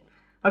like it.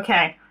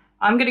 Okay,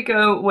 I'm going to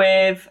go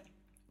with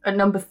a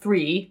number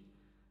 3,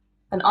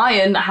 an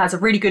iron that has a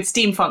really good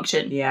steam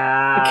function.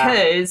 Yeah.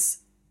 Because,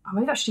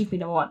 maybe that should be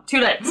number 1.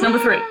 Too late, it's number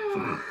 3.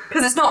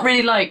 Because it's not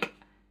really like,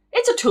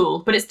 it's a tool,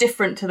 but it's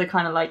different to the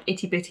kind of like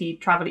itty-bitty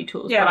travel-y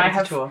tools. Yeah, but I it's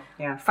have a tool.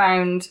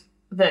 found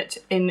that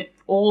in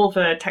all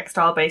the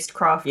textile-based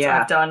crafts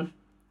I've done,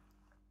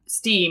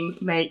 steam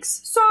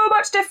makes so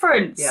much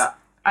difference. Yeah.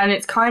 And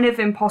it's kind of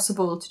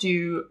impossible to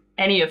do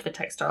any of the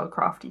textile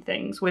crafty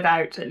things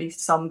without at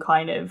least some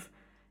kind of,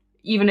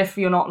 even if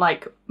you're not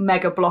like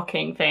mega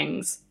blocking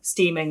things,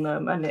 steaming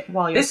them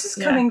while you're... This is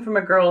coming from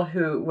a girl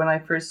who, when I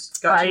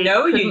first got to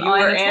know you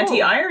were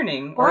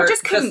anti-ironing. Or I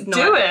just couldn't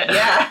do it.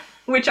 Yeah.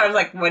 Which I was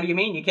like, what do you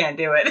mean you can't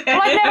do it?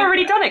 Well, I'd never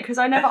really done it because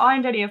I never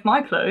ironed any of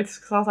my clothes.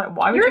 Because I was like,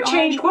 why would you You're a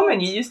changed iron woman.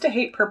 clothes? You used to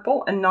hate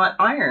purple and not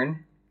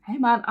iron. Hey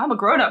man, I'm a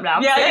grown-up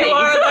now. Yeah, you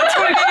are. That's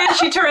what it is.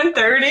 She turned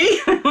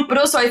 30. But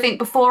also I think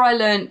before I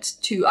learnt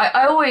to...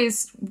 I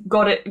always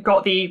got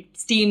the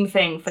steam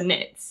thing for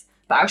knits,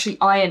 but actually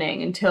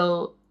ironing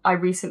until I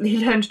recently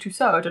learned to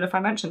sew. I don't know if I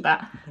mentioned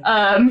that.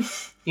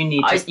 You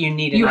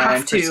need an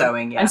iron for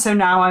sewing, yeah. And so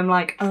now I'm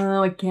like,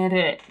 oh, I get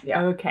it.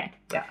 Yeah. Okay.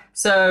 Yeah.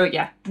 So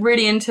yeah,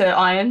 really into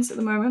irons at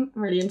the moment.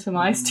 Really into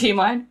my steam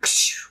iron.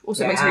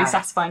 Also makes a really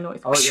satisfying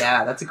noise. Oh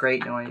yeah, that's a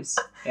great noise.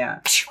 Yeah.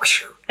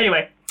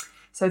 Anyway,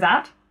 so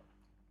that.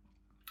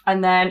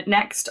 And then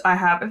next I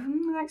have, the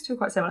next two are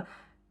quite similar.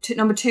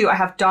 Number 2, I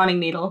have darning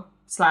needle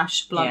 /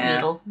 blunt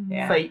needle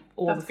for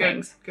all That's the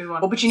things. Good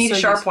one. Oh, but you need a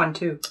sharp useful. one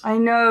too. I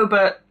know,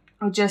 but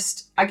I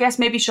guess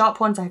maybe sharp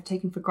ones I've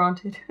taken for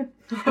granted.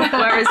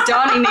 Whereas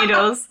darning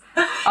needles,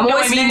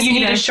 you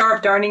need a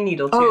sharp darning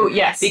needle too. Oh,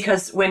 yes.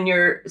 Because when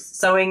you're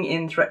sewing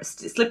in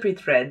slippery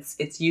threads,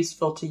 it's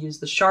useful to use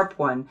the sharp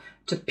one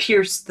to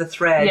pierce the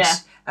thread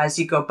as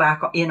you go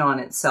back in on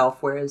itself,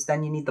 whereas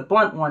then you need the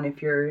blunt one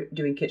if you're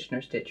doing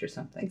Kitchener stitch or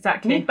something.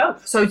 Exactly. You need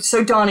both.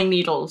 So darning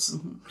needles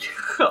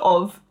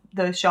of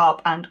the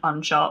sharp and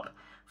unsharp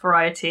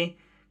variety.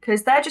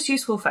 Because they're just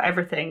useful for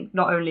everything,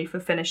 not only for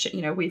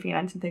finishing, weaving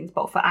ends and things,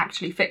 but for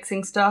actually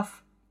fixing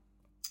stuff.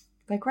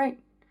 They're great.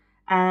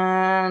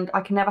 And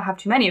I can never have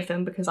too many of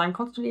them because I'm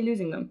constantly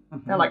losing them.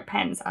 Mm-hmm. They're like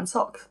pens and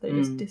socks. They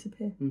just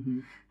disappear. Mm-hmm.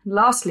 And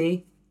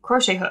lastly,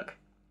 crochet hook.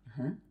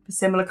 For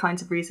similar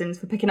kinds of reasons,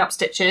 for picking up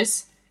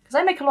stitches. Because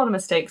I make a lot of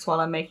mistakes while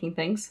I'm making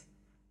things.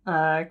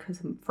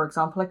 Because, for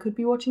example, I could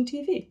be watching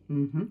TV.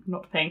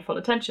 Not paying full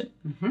attention.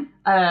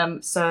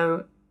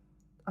 So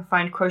I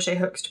find crochet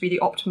hooks to be the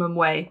optimum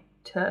way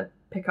to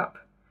pick up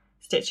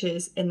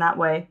stitches in that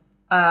way.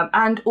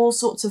 And all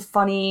sorts of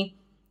funny,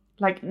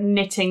 like,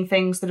 knitting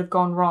things that have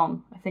gone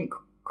wrong. I think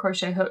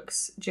crochet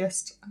hooks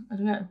I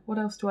don't know. What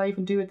else do I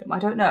even do with them? I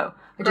don't know.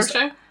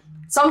 Crochet?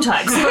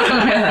 Sometimes.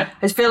 I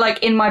just feel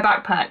like in my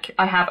backpack,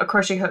 I have a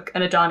crochet hook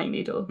and a darning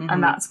needle.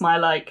 And that's my,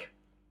 like,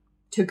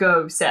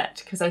 to-go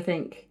set. Because I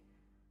think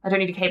I don't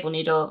need a cable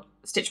needle.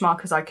 Stitch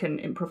markers I can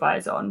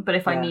improvise on. But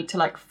if I need to,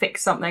 like,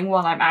 fix something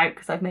while I'm out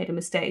because I've made a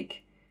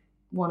mistake,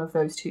 one of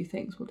those two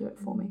things will do it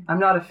for me. I'm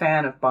not a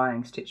fan of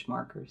buying stitch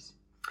markers.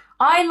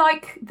 I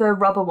like the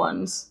rubber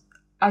ones.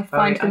 I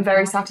find them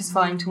very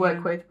satisfying to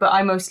work with, but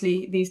I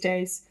mostly, these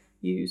days,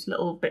 use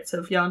little bits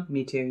of yarn.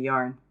 Me too,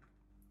 yarn.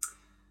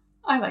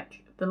 I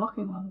like the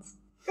locking ones.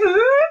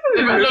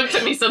 Everyone looked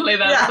at me suddenly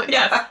then. I was like,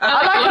 yes.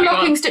 I like a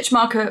locking stitch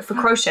marker for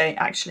crochet,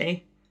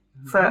 actually.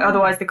 For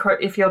otherwise,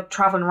 if you're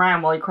travelling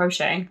around while you're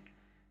crocheting,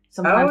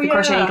 sometimes the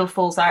crochet needle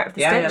falls out of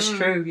the stitch. Yeah, that's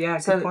true. Yeah,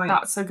 good point.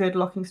 That's a good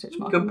locking stitch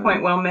marker. Good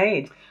point, well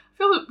made. I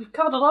feel that we've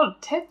covered a lot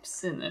of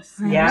tips in this.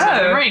 Yeah.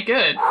 Very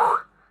good.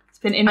 It's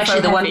been info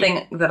Actually, the heavy. one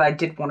thing that I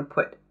did want to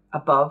put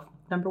above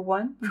number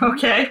 1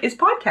 is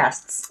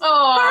podcasts.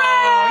 Oh,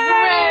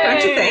 hooray!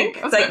 Don't you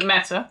think? That's like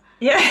meta.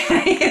 Yeah,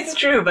 it's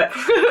true, but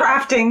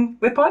crafting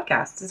with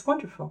podcasts is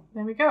wonderful.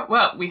 There we go.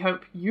 Well, we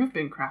hope you've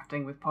been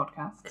crafting with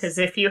podcasts. Because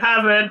if you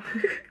haven't...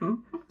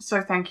 So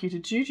thank you to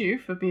Juju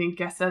for being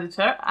guest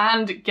editor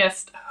and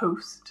guest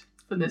host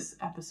for this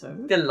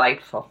episode.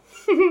 Delightful.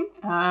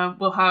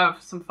 We'll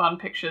have some fun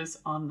pictures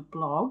on the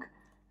blog,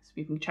 so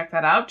you can check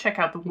that out. Check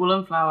out the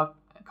Woolen Flower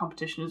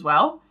competition as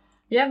well.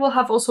 Yeah, we'll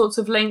have all sorts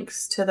of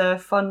links to the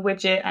fun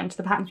widget and to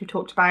the patterns we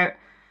talked about,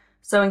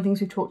 sewing things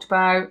we've talked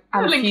about,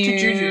 and a link to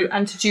Juju.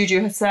 And to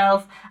Juju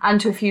herself, and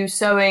to a few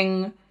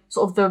sewing,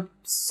 sort of the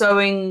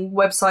sewing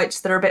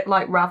websites that are a bit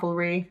like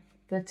Ravelry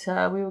that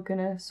we were going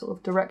to sort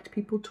of direct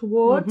people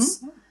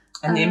towards.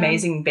 And the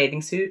amazing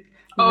bathing suit.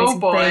 Oh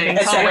boy, can't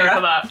wait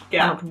for that.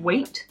 Yeah. Can't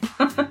wait.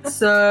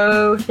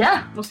 So,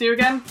 yeah. We'll see you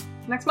again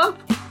next month.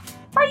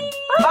 Bye!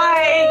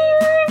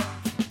 Bye!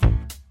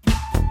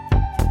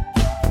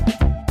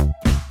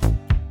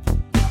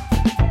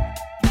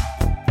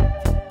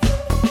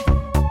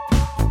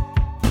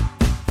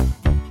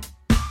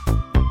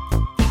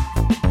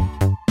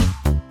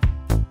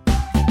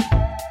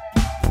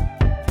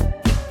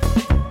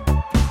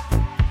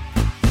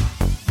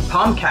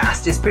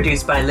 Pomcast is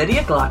produced by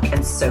Lydia Gluck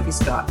and Sophie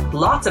Scott.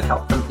 Lots of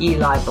help from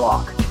Eli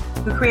Block,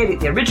 who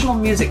created the original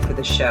music for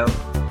the show.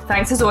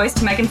 Thanks as always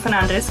to Megan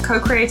Fernandez,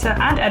 co-creator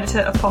and editor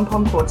of Pom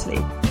Pom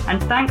Quarterly.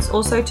 And thanks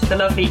also to the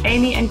lovely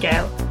Amy and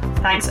Gail.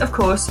 Thanks, of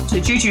course,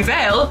 to Juju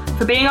Vail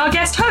for being our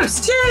guest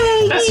host.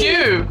 Yay! That's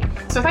you!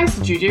 So thanks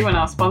to Juju and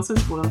our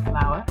sponsors, Woolen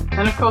Flower.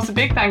 And of course, a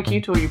big thank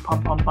you to all you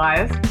Pom Pom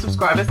buyers,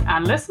 subscribers,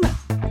 and listeners.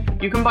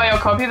 You can buy your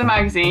copy of the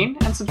magazine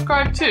and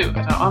subscribe too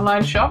at our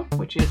online shop,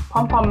 which is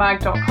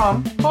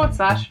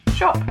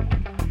pompommag.com/shop.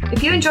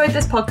 If you enjoyed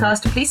this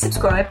podcast, please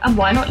subscribe and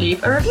why not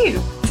leave a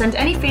review? Send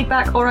any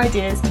feedback or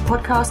ideas to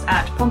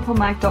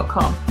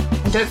podcast@pompommag.com.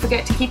 And don't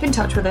forget to keep in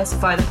touch with us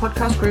via the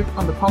podcast group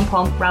on the Pom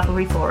Pom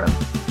Ravelry forum.